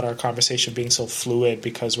saying about our conversation being so fluid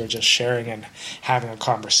because we're just sharing and having a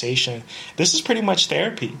conversation, this is pretty much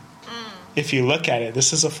therapy. If you look at it,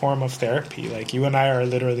 this is a form of therapy. Like, you and I are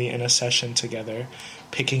literally in a session together,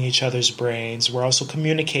 picking each other's brains. We're also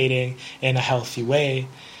communicating in a healthy way,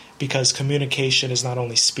 because communication is not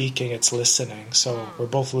only speaking, it's listening. So we're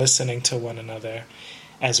both listening to one another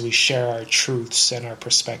as we share our truths and our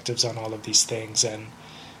perspectives on all of these things. And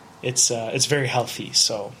it's very healthy.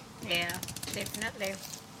 So yeah, definitely.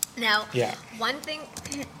 Now, one thing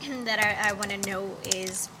that I want to know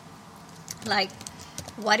is, like,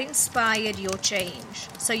 what inspired your change?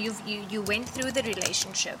 So you went through the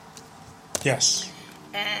relationship. Yes.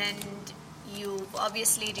 And you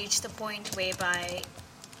obviously reached the point whereby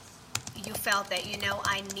you felt that,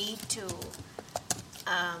 I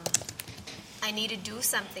need to do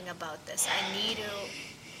something about this. I need to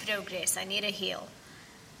progress. I need to heal.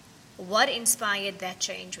 What inspired that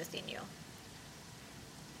change within you?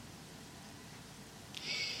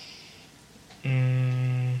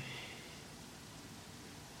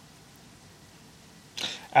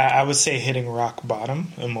 I would say hitting rock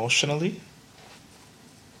bottom emotionally.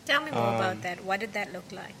 Tell me more about that. What did that look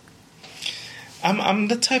like? I'm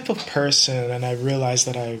the type of person, and I realize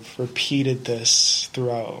that I've repeated this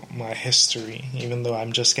throughout my history, even though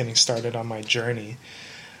I'm just getting started on my journey.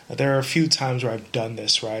 There are a few times where I've done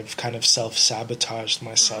this, where I've kind of self-sabotaged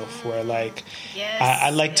myself, where like I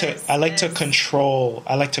like to control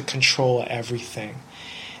everything.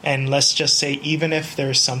 And let's just say, even if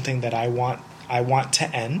there's something that I want to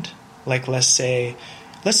end, like let's say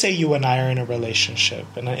you and I are in a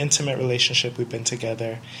relationship, in an intimate relationship, we've been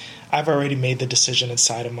together. I've already made the decision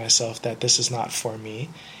inside of myself that this is not for me,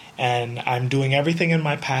 and I'm doing everything in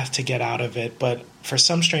my path to get out of it, but for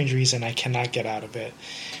some strange reason I cannot get out of it.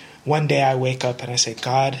 One day I wake up and I say,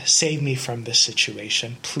 God, save me from this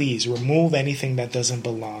situation. Please remove anything that doesn't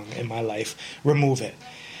belong in my life. Remove it.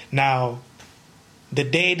 Now, the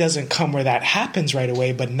day doesn't come where that happens right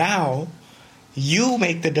away, but now you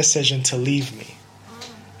make the decision to leave me.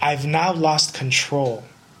 I've now lost control.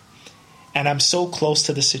 And I'm so close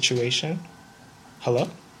to the situation. Hello?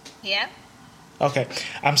 Yeah. Okay.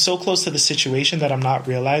 I'm so close to the situation that I'm not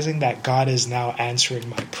realizing that God is now answering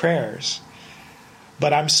my prayers.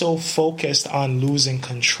 But I'm so focused on losing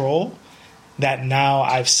control that now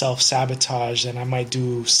I've self-sabotaged and I might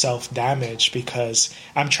do self-damage because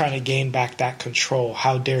I'm trying to gain back that control.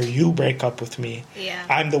 How dare you break up with me? Yeah.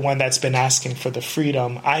 I'm the one that's been asking for the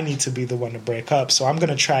freedom. I need to be the one to break up. So I'm going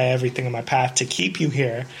to try everything in my path to keep you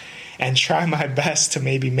here. and try my best to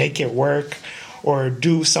maybe make it work or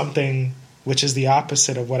do something which is the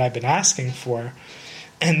opposite of what I've been asking for.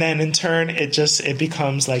 And then in turn, it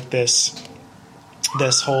becomes like this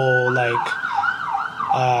whole like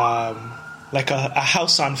a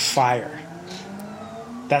house on fire.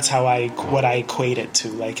 That's what I equate it to.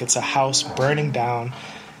 Like, it's a house burning down,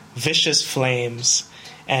 vicious flames,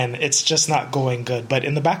 and it's just not going good. But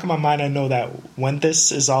in the back of my mind, I know that when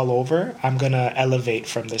this is all over, I'm going to elevate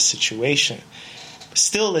from this situation.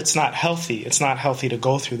 Still, it's not healthy. It's not healthy to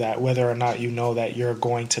go through that, whether or not you know that you're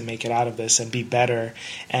going to make it out of this and be better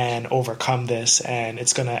and overcome this, and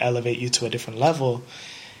it's going to elevate you to a different level.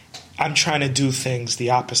 I'm trying to do things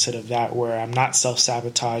the opposite of that, where I'm not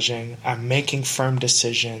self-sabotaging, I'm making firm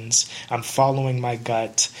decisions, I'm following my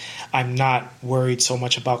gut, I'm not worried so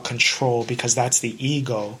much about control because that's the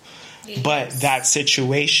ego. Yes. But that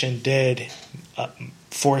situation did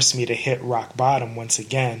force me to hit rock bottom once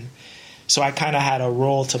again. So I kind of had a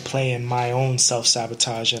role to play in my own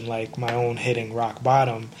self-sabotage and like my own hitting rock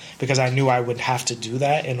bottom, because I knew I would have to do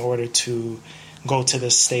that in order to get to the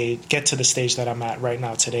stage that I'm at right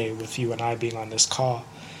now today with you and I being on this call.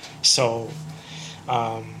 So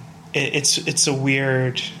it's a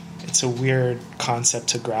weird concept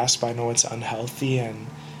to grasp. I know it's unhealthy, and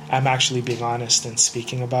I'm actually being honest and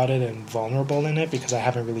speaking about it and vulnerable in it because I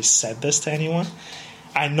haven't really said this to anyone.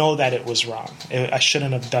 I know that it was wrong. I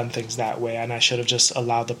shouldn't have done things that way, and I should have just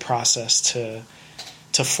allowed the process to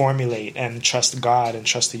formulate and trust God and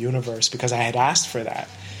trust the universe, because I had asked for that.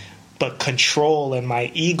 But control and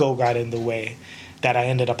my ego got in the way, that I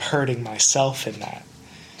ended up hurting myself in that.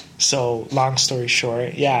 So long story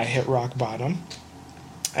short, yeah, I hit rock bottom,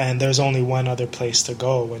 and there's only one other place to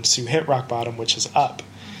go once you hit rock bottom, which is up.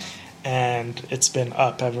 And it's been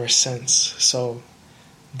up ever since. So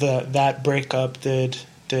that breakup did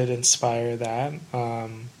inspire that,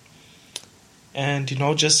 and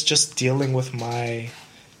just dealing with my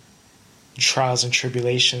trials and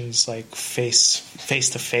tribulations, like face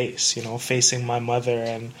to face, facing my mother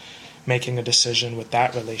and making a decision with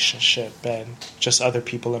that relationship, and just other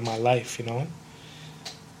people in my life,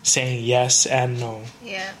 saying yes and no.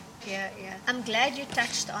 Yeah. I'm glad you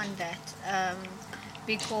touched on that,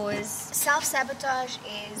 because self-sabotage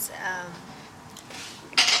is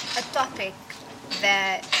a topic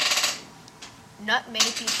that not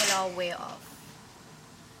many people are aware of.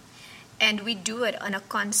 And we do it on a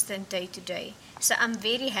constant day-to-day. So I'm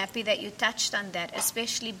very happy that you touched on that,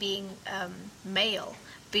 especially being male,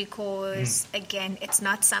 because, again, it's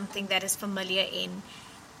not something that is familiar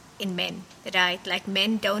in men, right? Like,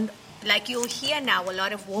 men don't, like you'll hear now, a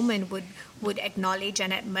lot of women would acknowledge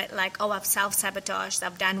and admit, like, oh, I've self-sabotaged,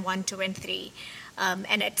 I've done 1, 2, and 3.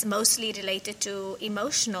 And it's mostly related to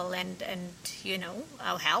emotional and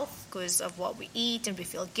our health, because of what we eat, and we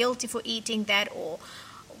feel guilty for eating that, or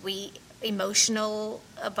we emotional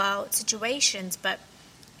about situations. But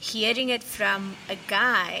hearing it from a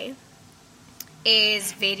guy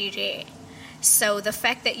is very rare. So the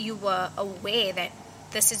fact that you were aware that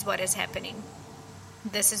this is what is happening,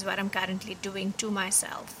 this is what I'm currently doing to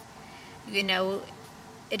myself,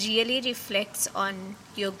 it really reflects on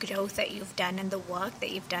your growth that you've done and the work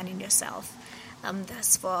that you've done in yourself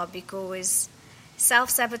thus far, because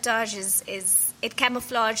self-sabotage it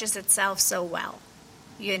camouflages itself so well,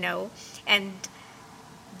 and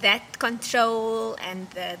that control and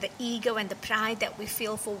the ego and the pride that we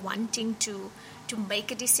feel for wanting to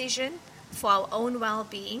make a decision for our own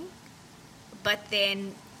well-being, but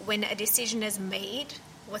then when a decision is made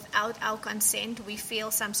without our consent, we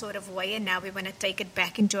feel some sort of way, and now we want to take it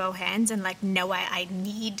back into our hands and like, no, I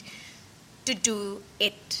need to do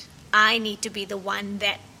it. I need to be the one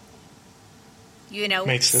that,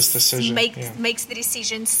 makes this decision. Makes the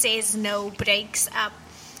decision, says no, breaks up.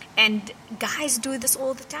 And guys do this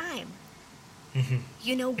all the time.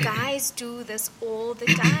 Mm-hmm. Guys do this all the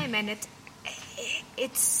time, and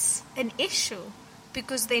it's an issue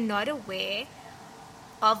because they're not aware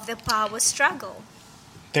of the power struggle.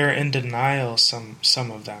 They're in denial, some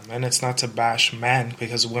of them, and it's not to bash men,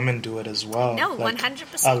 because women do it as well. No,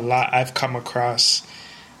 100%. A lot. I've come across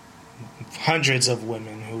hundreds of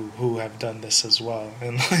women who have done this as well,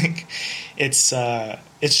 and like it's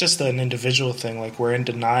just an individual thing. Like, we're in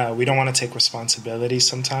denial. We don't want to take responsibility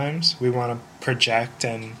sometimes. We want to project,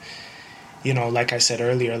 and like I said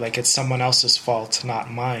earlier, like, it's someone else's fault, not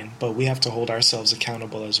mine. But we have to hold ourselves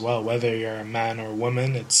accountable as well, whether you're a man or a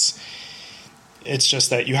woman. It's just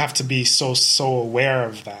that you have to be so aware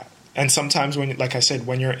of that. And sometimes like I said,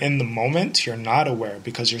 when you're in the moment, you're not aware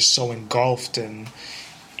because you're so engulfed in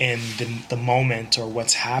the moment or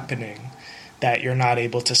what's happening that you're not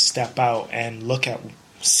able to step out and look at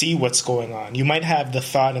see what's going on. You might have the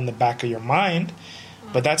thought in the back of your mind,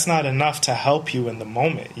 but that's not enough to help you in the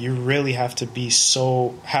moment. You really have to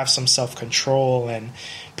have some self-control and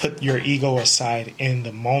put your ego aside in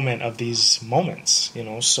the moment of these moments,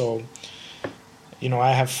 So,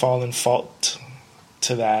 I have fallen fault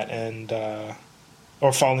to that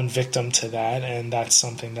or fallen victim to that, and that's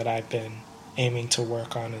something that I've been aiming to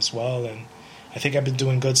work on as well, and I think I've been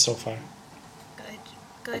doing good so far.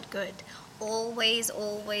 Good. Always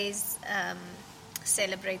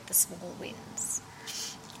celebrate the small wins.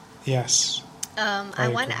 Yes.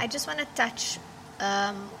 I just want to touch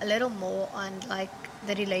a little more on like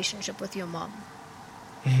the relationship with your mom.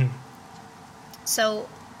 Mm-hmm. So,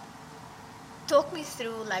 talk me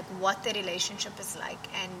through like what the relationship is like,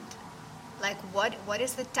 and like what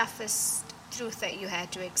is the toughest truth that you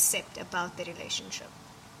had to accept about the relationship?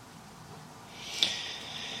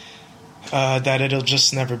 That it'll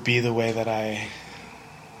just never be the way that I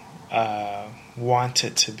want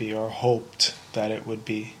it to be or hoped that it would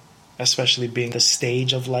be, especially being the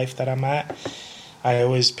stage of life that I'm at. I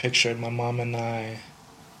always pictured my mom and I,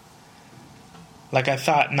 like I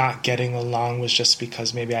thought not getting along was just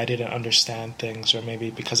because maybe I didn't understand things, or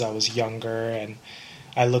maybe because I was younger, and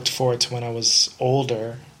I looked forward to when I was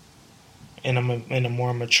older in a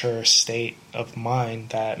more mature state of mind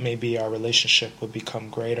that maybe our relationship would become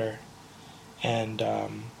greater, and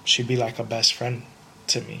she'd be like a best friend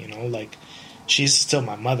to me, like she's still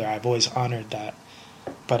my mother. I've always honored that,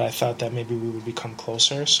 but I thought that maybe we would become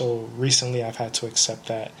closer. So recently I've had to accept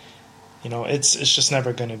that, it's just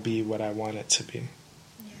never going to be what I want it to be.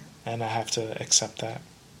 Yeah. And I have to accept that.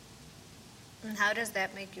 And how does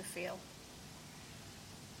that make you feel?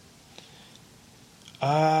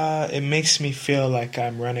 It makes me feel like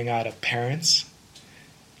I'm running out of parents.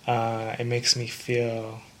 It makes me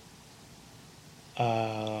feel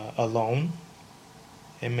alone.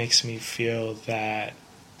 It makes me feel that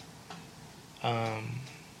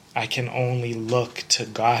I can only look to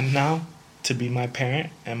God now to be my parent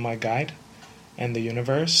and my guide and the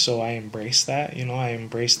universe. So I embrace that. I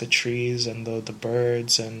embrace the trees and the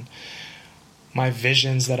birds and my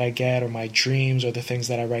visions that I get, or my dreams, or the things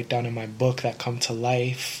that I write down in my book that come to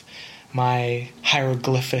life, my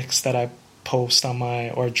hieroglyphics that I post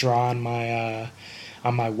or draw on my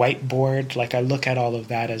whiteboard. Like I look at all of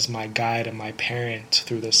that as my guide and my parent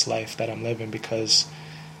through this life that I'm living, because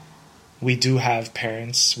we do have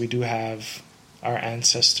parents, we do have our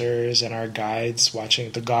ancestors and our guides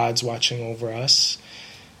the gods watching over us,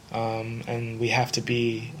 and we have to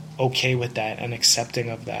be okay with that and accepting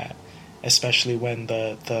of that, especially when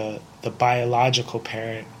the biological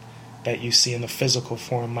parent that you see in the physical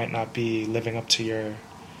form might not be living up to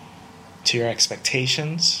your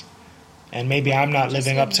expectations, and maybe I'm not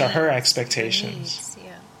living up to her expectations.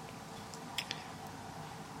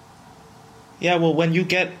 Yeah, well, when you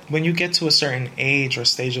get to a certain age or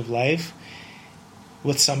stage of life,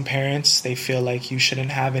 with some parents, they feel like you shouldn't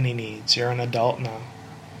have any needs. You're an adult now.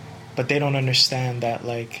 But they don't understand that,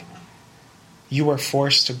 like, you were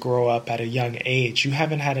forced to grow up at a young age. You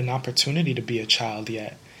haven't had an opportunity to be a child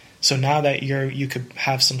yet. So now that you could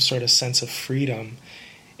have some sort of sense of freedom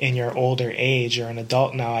in your older age, you're an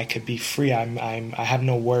adult now, I could be free. I have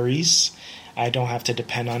no worries. I don't have to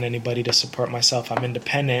depend on anybody to support myself. I'm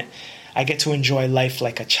independent. I get to enjoy life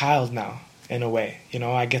like a child now, in a way.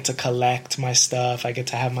 I get to collect my stuff. I get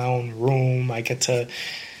to have my own room. I get to,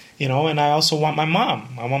 and I also want my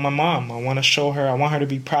mom. I want my mom. I want to show her. I want her to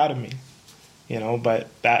be proud of me, but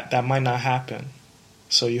that might not happen.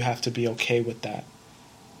 So you have to be okay with that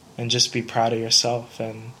and just be proud of yourself.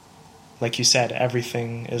 And like you said,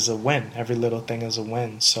 everything is a win. Every little thing is a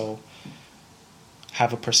win. So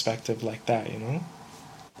have a perspective like that, Yeah,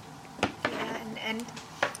 and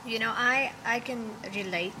I can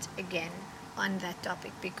relate again on that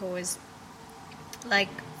topic, because like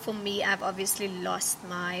for me, I've obviously lost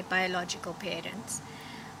my biological parents,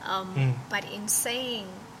 but in saying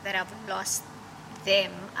that I've lost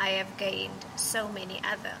them, I have gained so many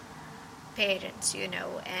other parents,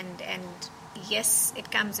 and yes,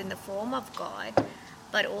 it comes in the form of God,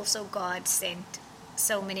 but also God sent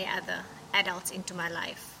so many other adults into my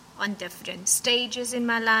life on different stages in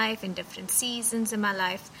my life, in different seasons in my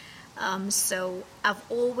life. So I've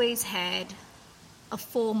always had a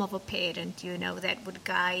form of a parent, that would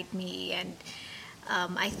guide me. And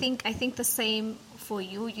I think the same for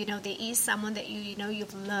you. There is someone that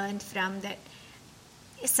you've learned from, that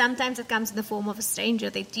sometimes it comes in the form of a stranger.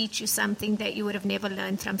 They teach you something that you would have never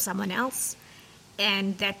learned from someone else.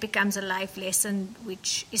 And that becomes a life lesson,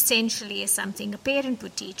 which essentially is something a parent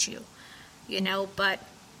would teach you, but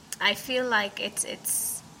I feel like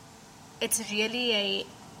it's it's really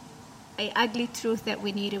a ugly truth that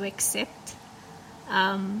we need to accept.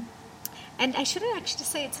 And I shouldn't actually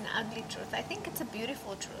say it's an ugly truth. I think it's a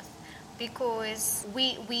beautiful truth, because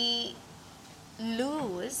we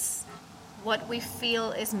lose what we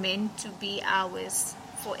feel is meant to be ours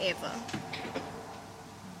forever.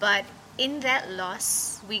 But in that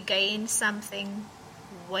loss, we gain something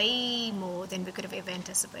way more than we could have ever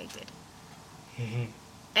anticipated. Mm-hmm.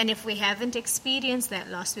 And if we haven't experienced that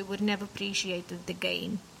loss, we wouldn't have appreciated the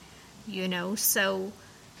gain, So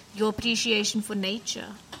your appreciation for nature,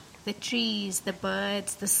 the trees, the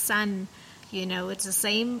birds, the sun, it's the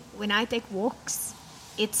same when I take walks.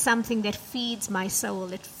 It's something that feeds my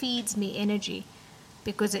soul. It feeds me energy,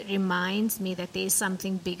 because it reminds me that there's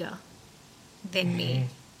something bigger than me. Mm-hmm.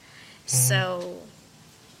 So,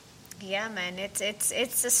 yeah, man, it's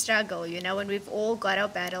a struggle, and we've all got our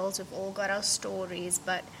battles, we've all got our stories,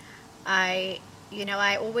 but I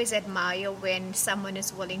always admire when someone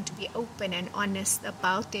is willing to be open and honest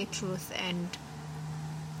about their truth and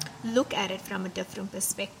look at it from a different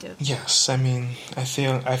perspective. Yes, I mean, I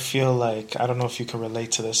feel like, I don't know if you can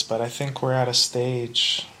relate to this, but I think we're at a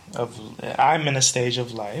stage I'm in a stage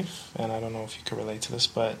of life, and I don't know if you can relate to this,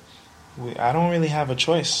 but I don't really have a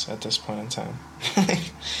choice at this point in time.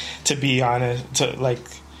 To be honest,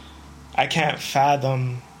 I can't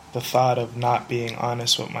fathom the thought of not being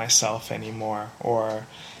honest with myself anymore, or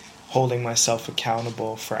holding myself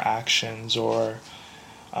accountable for actions, or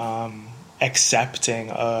accepting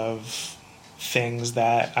of things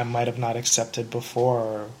that I might have not accepted before,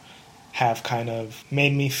 or have kind of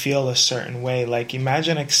made me feel a certain way. Like,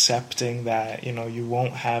 imagine accepting that, you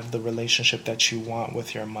won't have the relationship that you want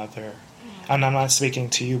with your mother. And I'm not speaking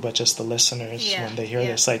to you, but just the listeners when they hear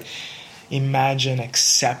this. Like, imagine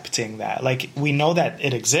accepting that. Like, we know that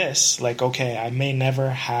it exists. Like, okay, I may never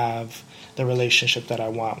have the relationship that I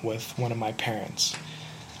want with one of my parents.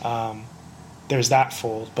 There's that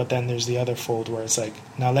fold, but then there's the other fold where it's like,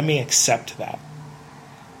 now let me accept that.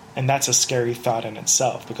 And that's a scary thought in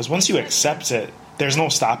itself, because once you accept it, there's no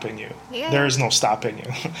stopping you. Yeah. There is no stopping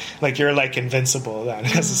you. Like, you're like invincible then.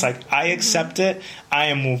 Because it's like, I accept it, I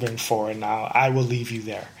am moving forward now. I will leave you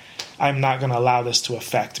there. I'm not going to allow this to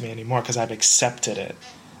affect me anymore because I've accepted it.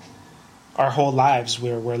 Our whole lives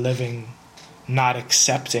we're living not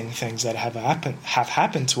accepting things that have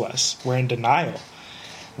happened to us. We're in denial.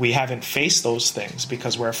 We haven't faced those things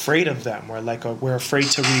because we're afraid of them. We're afraid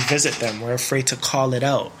to revisit them. We're afraid to call it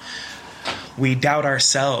out. We doubt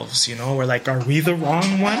ourselves, We're like, are we the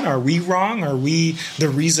wrong one? Are we wrong? Are we the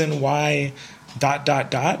reason why ... But,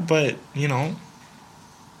 no. Yeah.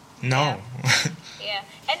 Yeah.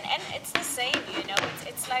 And it's the same,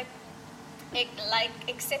 It's like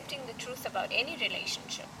accepting the truth about any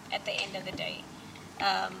relationship at the end of the day.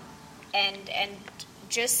 And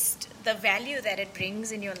just the value that it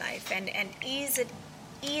brings in your life, and is it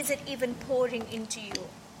even pouring into you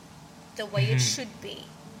the way it should be?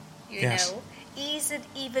 Yes. Is it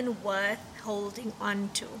even worth holding on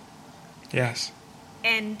to? Yes.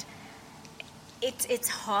 And it's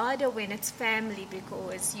harder when it's family,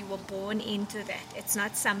 because you were born into that. It's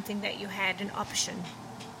not something that you had an option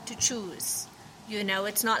to choose.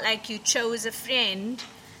 It's not like you chose a friend,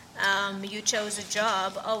 you chose a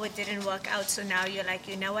job, it didn't work out, so now you're like,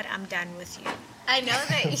 you know what, I'm done with you. I know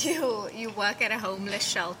that you work at a homeless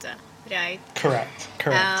shelter, right? Correct.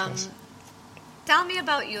 Yes. Tell me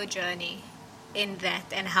about your journey in that,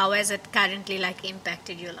 and how has it currently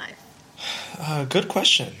impacted your life? Good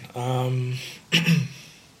question.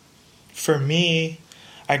 For me,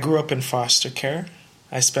 I grew up in foster care.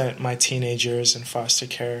 I spent my teenage years in foster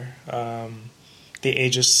care, the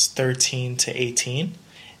ages 13 to 18.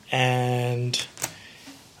 And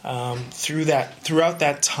throughout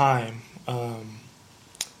that time,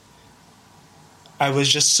 I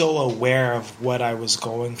was just so aware of what I was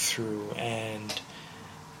going through, and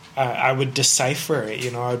I would decipher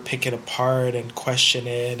it. I would pick it apart and question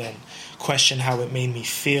it, and question how it made me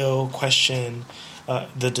feel, question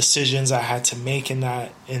the decisions I had to make in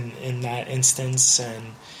that instance.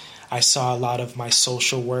 And I saw a lot of my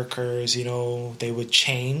social workers, they would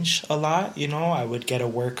change a lot. I would get a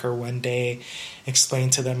worker one day,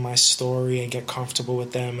 explain to them my story and get comfortable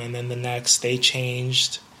with them, and then the next they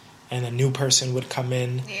changed, and a new person would come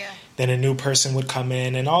in. Yeah. Then a new person would come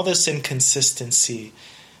in, and all this inconsistency,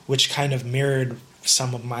 which kind of mirrored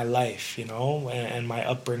some of my life, and my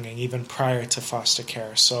upbringing, even prior to foster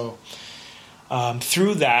care. So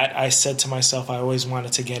through that, I said to myself, I always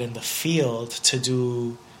wanted to get in the field to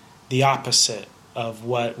do the opposite of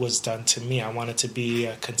what was done to me. I wanted to be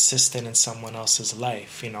consistent in someone else's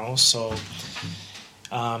life, So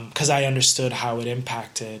because I understood how it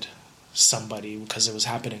impacted somebody because it was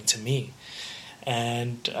happening to me.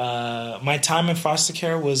 And my time in foster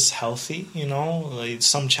care was healthy, like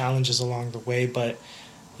some challenges along the way, but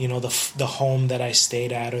the home that I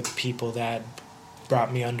stayed at, or the people that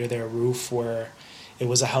brought me under their roof, it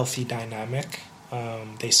was a healthy dynamic.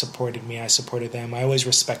 They supported me, I supported them. I always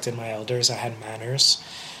respected my elders. I had manners,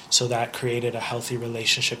 so that created a healthy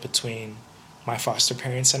relationship between my foster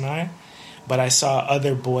parents and I. But I saw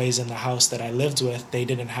other boys in the house that I lived with, they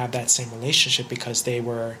didn't have that same relationship because they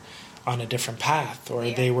were on a different path, or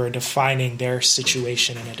they were defining their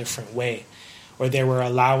situation in a different way, or they were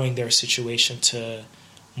allowing their situation to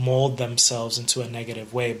mold themselves into a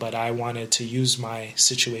negative way. But I wanted to use my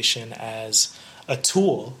situation as a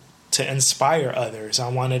tool to inspire others. I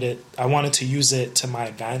wanted to use it to my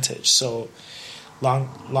advantage. So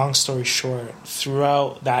long story short,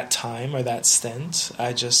 throughout that time, or that stint,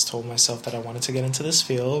 I just told myself that I wanted to get into this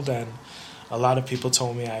field, and a lot of people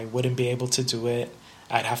told me I wouldn't be able to do it.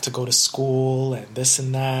 I'd have to go to school and this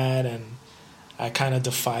and that, and I kind of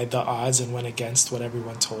defied the odds and went against what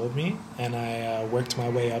everyone told me, and I worked my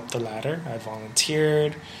way up the ladder. I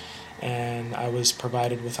volunteered, and I was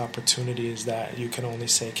provided with opportunities that you can only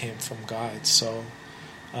say came from God. So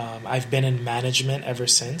I've been in management ever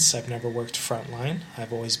since. I've never worked frontline.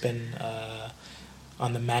 I've always been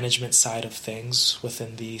on the management side of things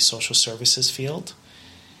within the social services field,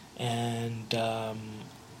 and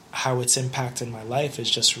how it's impacted my life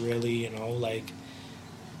is just really, I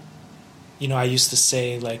used to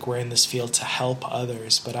say, we're in this field to help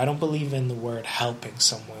others, but I don't believe in the word helping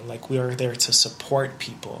someone. We are there to support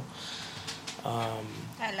people.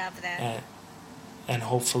 I love that. And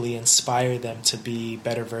hopefully inspire them to be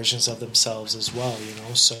better versions of themselves as well,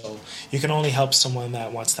 So you can only help someone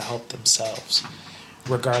that wants to help themselves,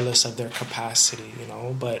 regardless of their capacity,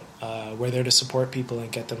 But we're there to support people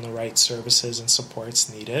and get them the right services and supports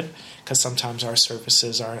needed, because sometimes our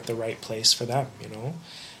services aren't the right place for them,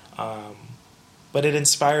 But it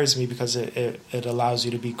inspires me because it allows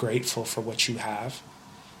you to be grateful for what you have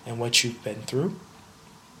and what you've been through.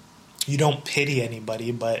 You don't pity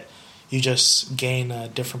anybody, but you just gain a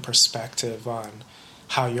different perspective on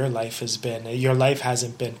how your life has been. Your life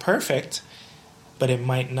hasn't been perfect, but it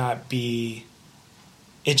might not be...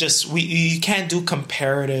 you can't do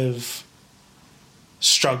comparative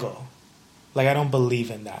struggle. I don't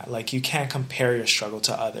believe in that. You can't compare your struggle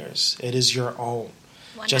to others. It is your own.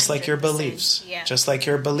 100%. Just like your beliefs. Yeah. Just like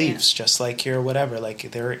your beliefs. Yeah. Just like your whatever.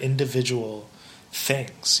 They're individual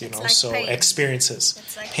things, so pain. Experiences.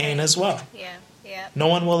 It's pain as well. Yeah, yeah. No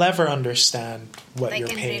one will ever understand what your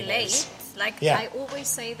pain is. I always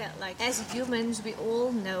say that, as humans, we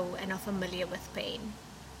all know and are familiar with pain.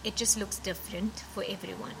 It just looks different for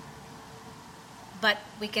everyone. But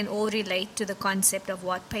we can all relate to the concept of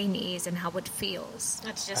what pain is and how it feels.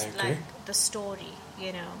 It's just the story,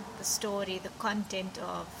 the story, the content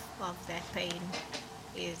of that pain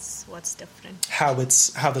is what's different. How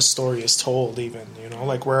the story is told, even,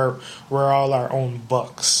 we're all our own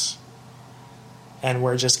books. And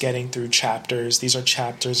we're just getting through chapters. These are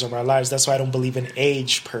chapters of our lives. That's why I don't believe in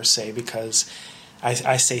age per se, because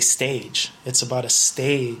I say stage. It's about a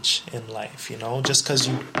stage in life, Just because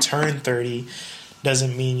you turn 30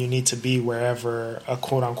 doesn't mean you need to be wherever a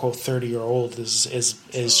quote-unquote 30-year-old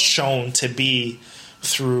is shown to be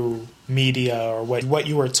through media or what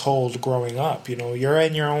you were told growing up. You're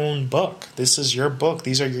in your own book. This is your book.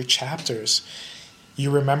 These are your chapters.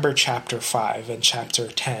 You remember chapter 5 and chapter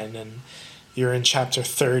 10, and you're in chapter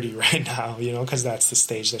 30 right now, because that's the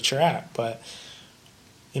stage that you're at. But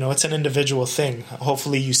it's an individual thing.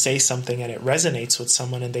 Hopefully you say something and it resonates with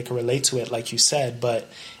someone and they can relate to it, like you said, but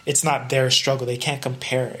it's not their struggle. They can't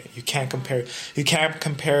compare it. You can't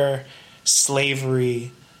compare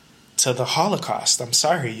slavery to the Holocaust. I'm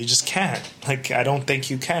sorry, you just can't. I don't think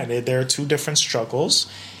you can. There are two different struggles,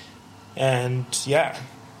 and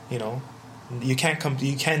you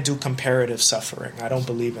can't do comparative suffering. I don't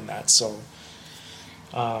believe in that. So,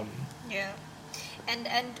 yeah, and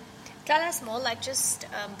tell us more, just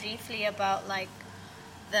briefly about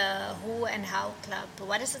the Who and How Club.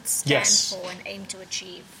 What does it stand for and aim to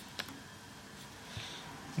achieve?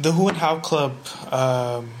 The Who and How Club,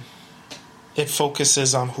 it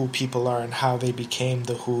focuses on who people are and how they became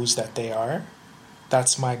the who's that they are.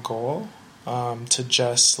 That's my goal, to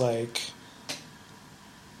just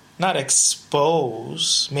not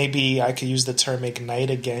expose, maybe I could use the term ignite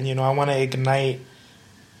again. I want to ignite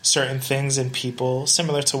certain things in people,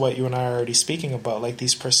 similar to what you and I are already speaking about,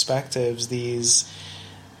 these perspectives, these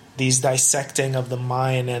dissecting of the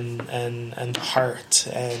mind and the heart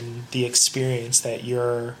and the experience that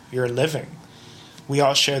you're living. We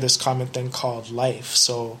all share this common thing called life.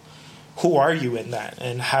 So who are you in that?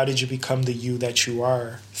 And how did you become the you that you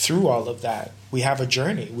are through all of that? We have a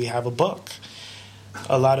journey. We have a book.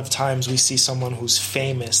 A lot of times we see someone who's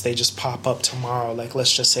famous. They just pop up tomorrow. Like,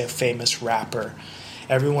 let's just say a famous rapper.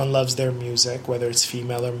 Everyone loves their music, whether it's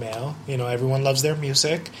female or male. You know, everyone loves their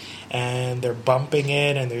music. And they're bumping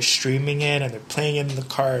it and they're streaming it and they're playing it in the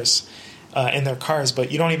cars. In their cars, but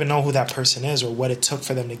you don't even know who that person is or what it took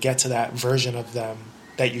for them to get to that version of them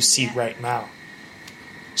that you see right now.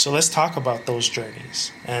 So let's talk about those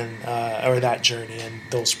journeys and or that journey and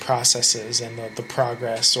those processes and the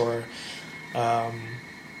progress or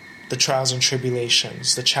the trials and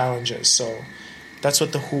tribulations, the challenges. So that's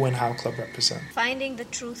what the Who and How Club represent. Finding the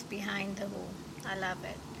truth behind the who. I love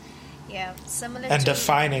it. Yeah, similar and to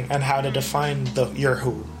defining and how to define your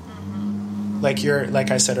who.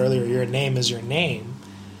 Like I said earlier, your name is your name.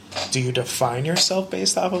 Do you define yourself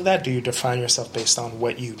based off of that? Do you define yourself based on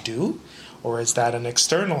what you do? Or is that an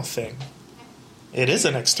external thing? It is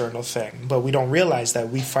an external thing, but we don't realize that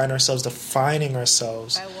we find ourselves defining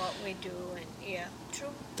ourselves by what we do. And yeah, true.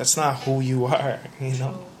 That's not who you are, you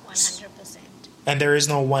know? 100%. And there is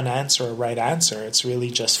no one answer or right answer. It's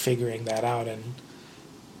really just figuring that out and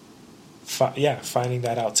finding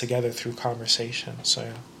that out together through conversation. So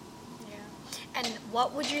yeah. And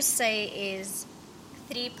what would you say is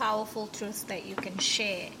 3 powerful truths that you can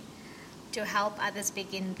share to help others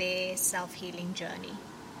begin their self-healing journey?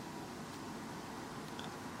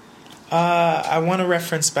 I want to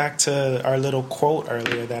reference back to our little quote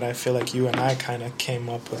earlier that I feel like you and I kind of came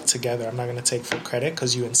up with together. I'm not going to take full credit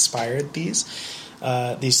because you inspired these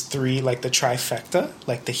 3, like the trifecta,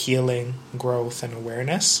 like the healing, growth, and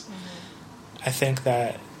awareness. Mm-hmm. I think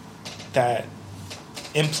that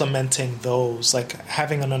implementing those, like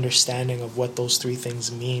having an understanding of what those 3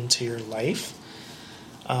 things mean to your life,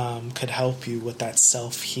 could help you with that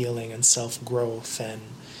self-healing and self-growth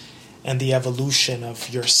and the evolution of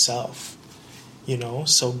yourself, you know?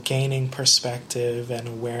 So gaining perspective and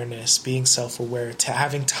awareness, being self-aware, to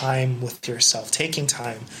having time with yourself, taking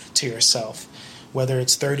time to yourself, whether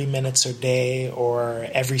it's 30 minutes a day or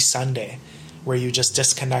every Sunday, where you just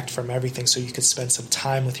disconnect from everything so you could spend some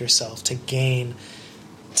time with yourself to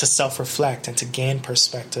self-reflect and to gain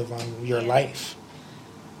perspective on your life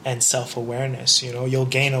and self-awareness. You know, you'll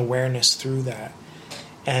gain awareness through that.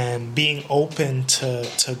 And being open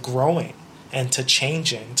to growing and to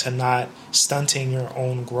changing, to not stunting your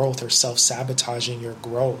own growth or self-sabotaging your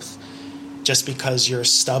growth just because you're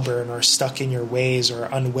stubborn or stuck in your ways or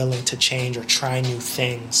unwilling to change or try new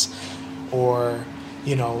things or,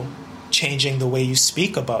 you know, changing the way you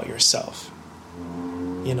speak about yourself.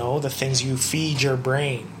 You know, the things you feed your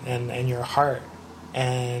brain and your heart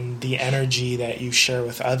and the energy that you share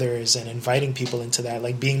with others and inviting people into that,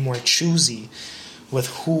 like being more choosy with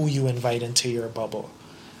who you invite into your bubble.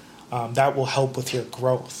 That will help with your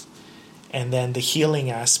growth. And then the healing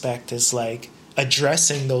aspect is like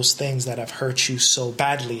addressing those things that have hurt you so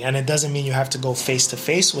badly. And it doesn't mean you have to go face to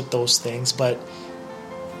face with those things, but,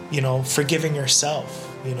 you know, forgiving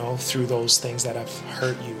yourself, you know, through those things that have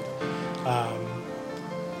hurt you.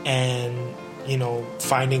 And, you know,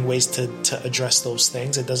 finding ways to address those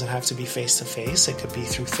things. It doesn't have to be face-to-face. It could be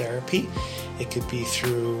through therapy. It could be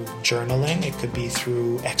through journaling. It could be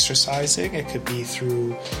through exercising. It could be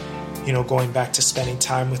through, you know, going back to spending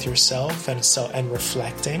time with yourself and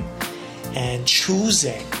reflecting and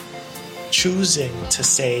choosing to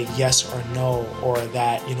say yes or no, or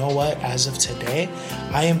that, you know what, as of today,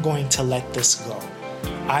 I am going to let this go.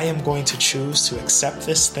 I am going to choose to accept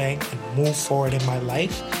this thing and move forward in my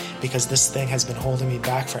life because this thing has been holding me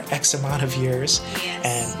back for X amount of years.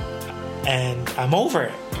 Yes. And I'm over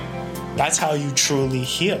it. That's how you truly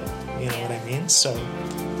heal. You know what I mean? So,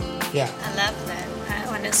 yeah. I love that.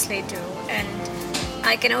 I honestly do. And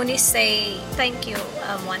I can only say thank you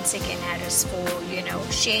once again, Arys, for, you know,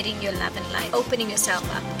 sharing your love and light, opening yourself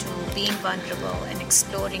up to being vulnerable and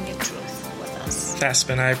exploring your truth.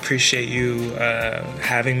 Aspen, I appreciate you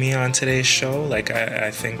having me on today's show. Like,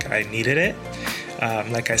 I think I needed it.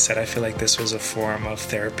 Like I said, I feel like this was a form of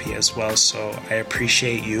therapy as well. So I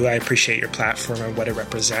appreciate you. I appreciate your platform and what it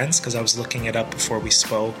represents, because I was looking it up before we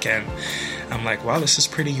spoke and I'm like, wow, this is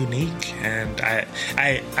pretty unique. And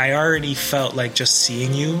I already felt like just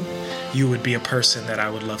seeing you would be a person that I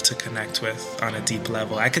would love to connect with on a deep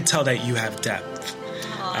level. I could tell that you have depth.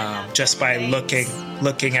 just by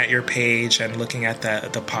looking at your page and looking at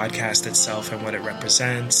the podcast itself and what it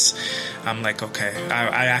represents. I'm like, okay,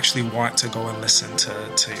 I actually want to go and listen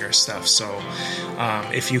to your stuff. So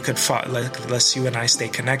if you could, let's you and I stay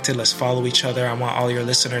connected. Let's follow each other. I want all your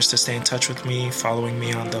listeners to stay in touch with me, following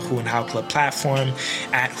me on the Who and How Club platform,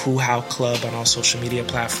 at Who How Club on all social media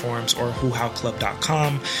platforms, or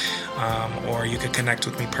whohowclub.com. Or you could connect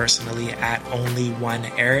with me personally at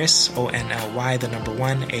only1arys, ONLY, the number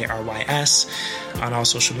 1, ARYS, on all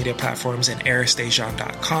social media platforms, and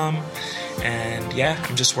arysdejan.com. And yeah,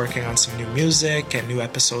 I'm just working on some new music and new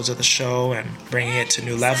episodes of the show and bringing it to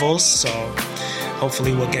new levels. So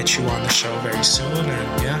hopefully we'll get you on the show very soon,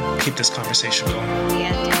 and yeah, keep this conversation going.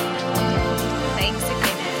 Yeah, definitely. Thanks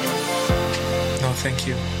again. No, thank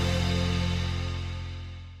you.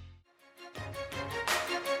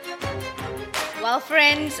 Well,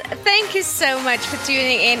 friends, thank you so much for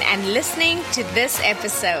tuning in and listening to this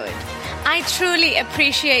episode. I truly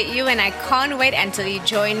appreciate you, and I can't wait until you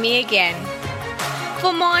join me again.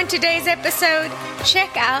 For more on today's episode, check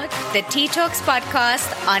out the Tea Talks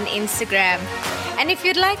podcast on Instagram. And if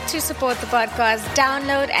you'd like to support the podcast,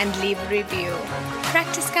 download and leave a review.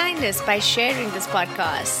 Practice kindness by sharing this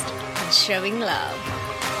podcast and showing love.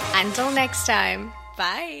 Until next time,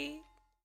 bye.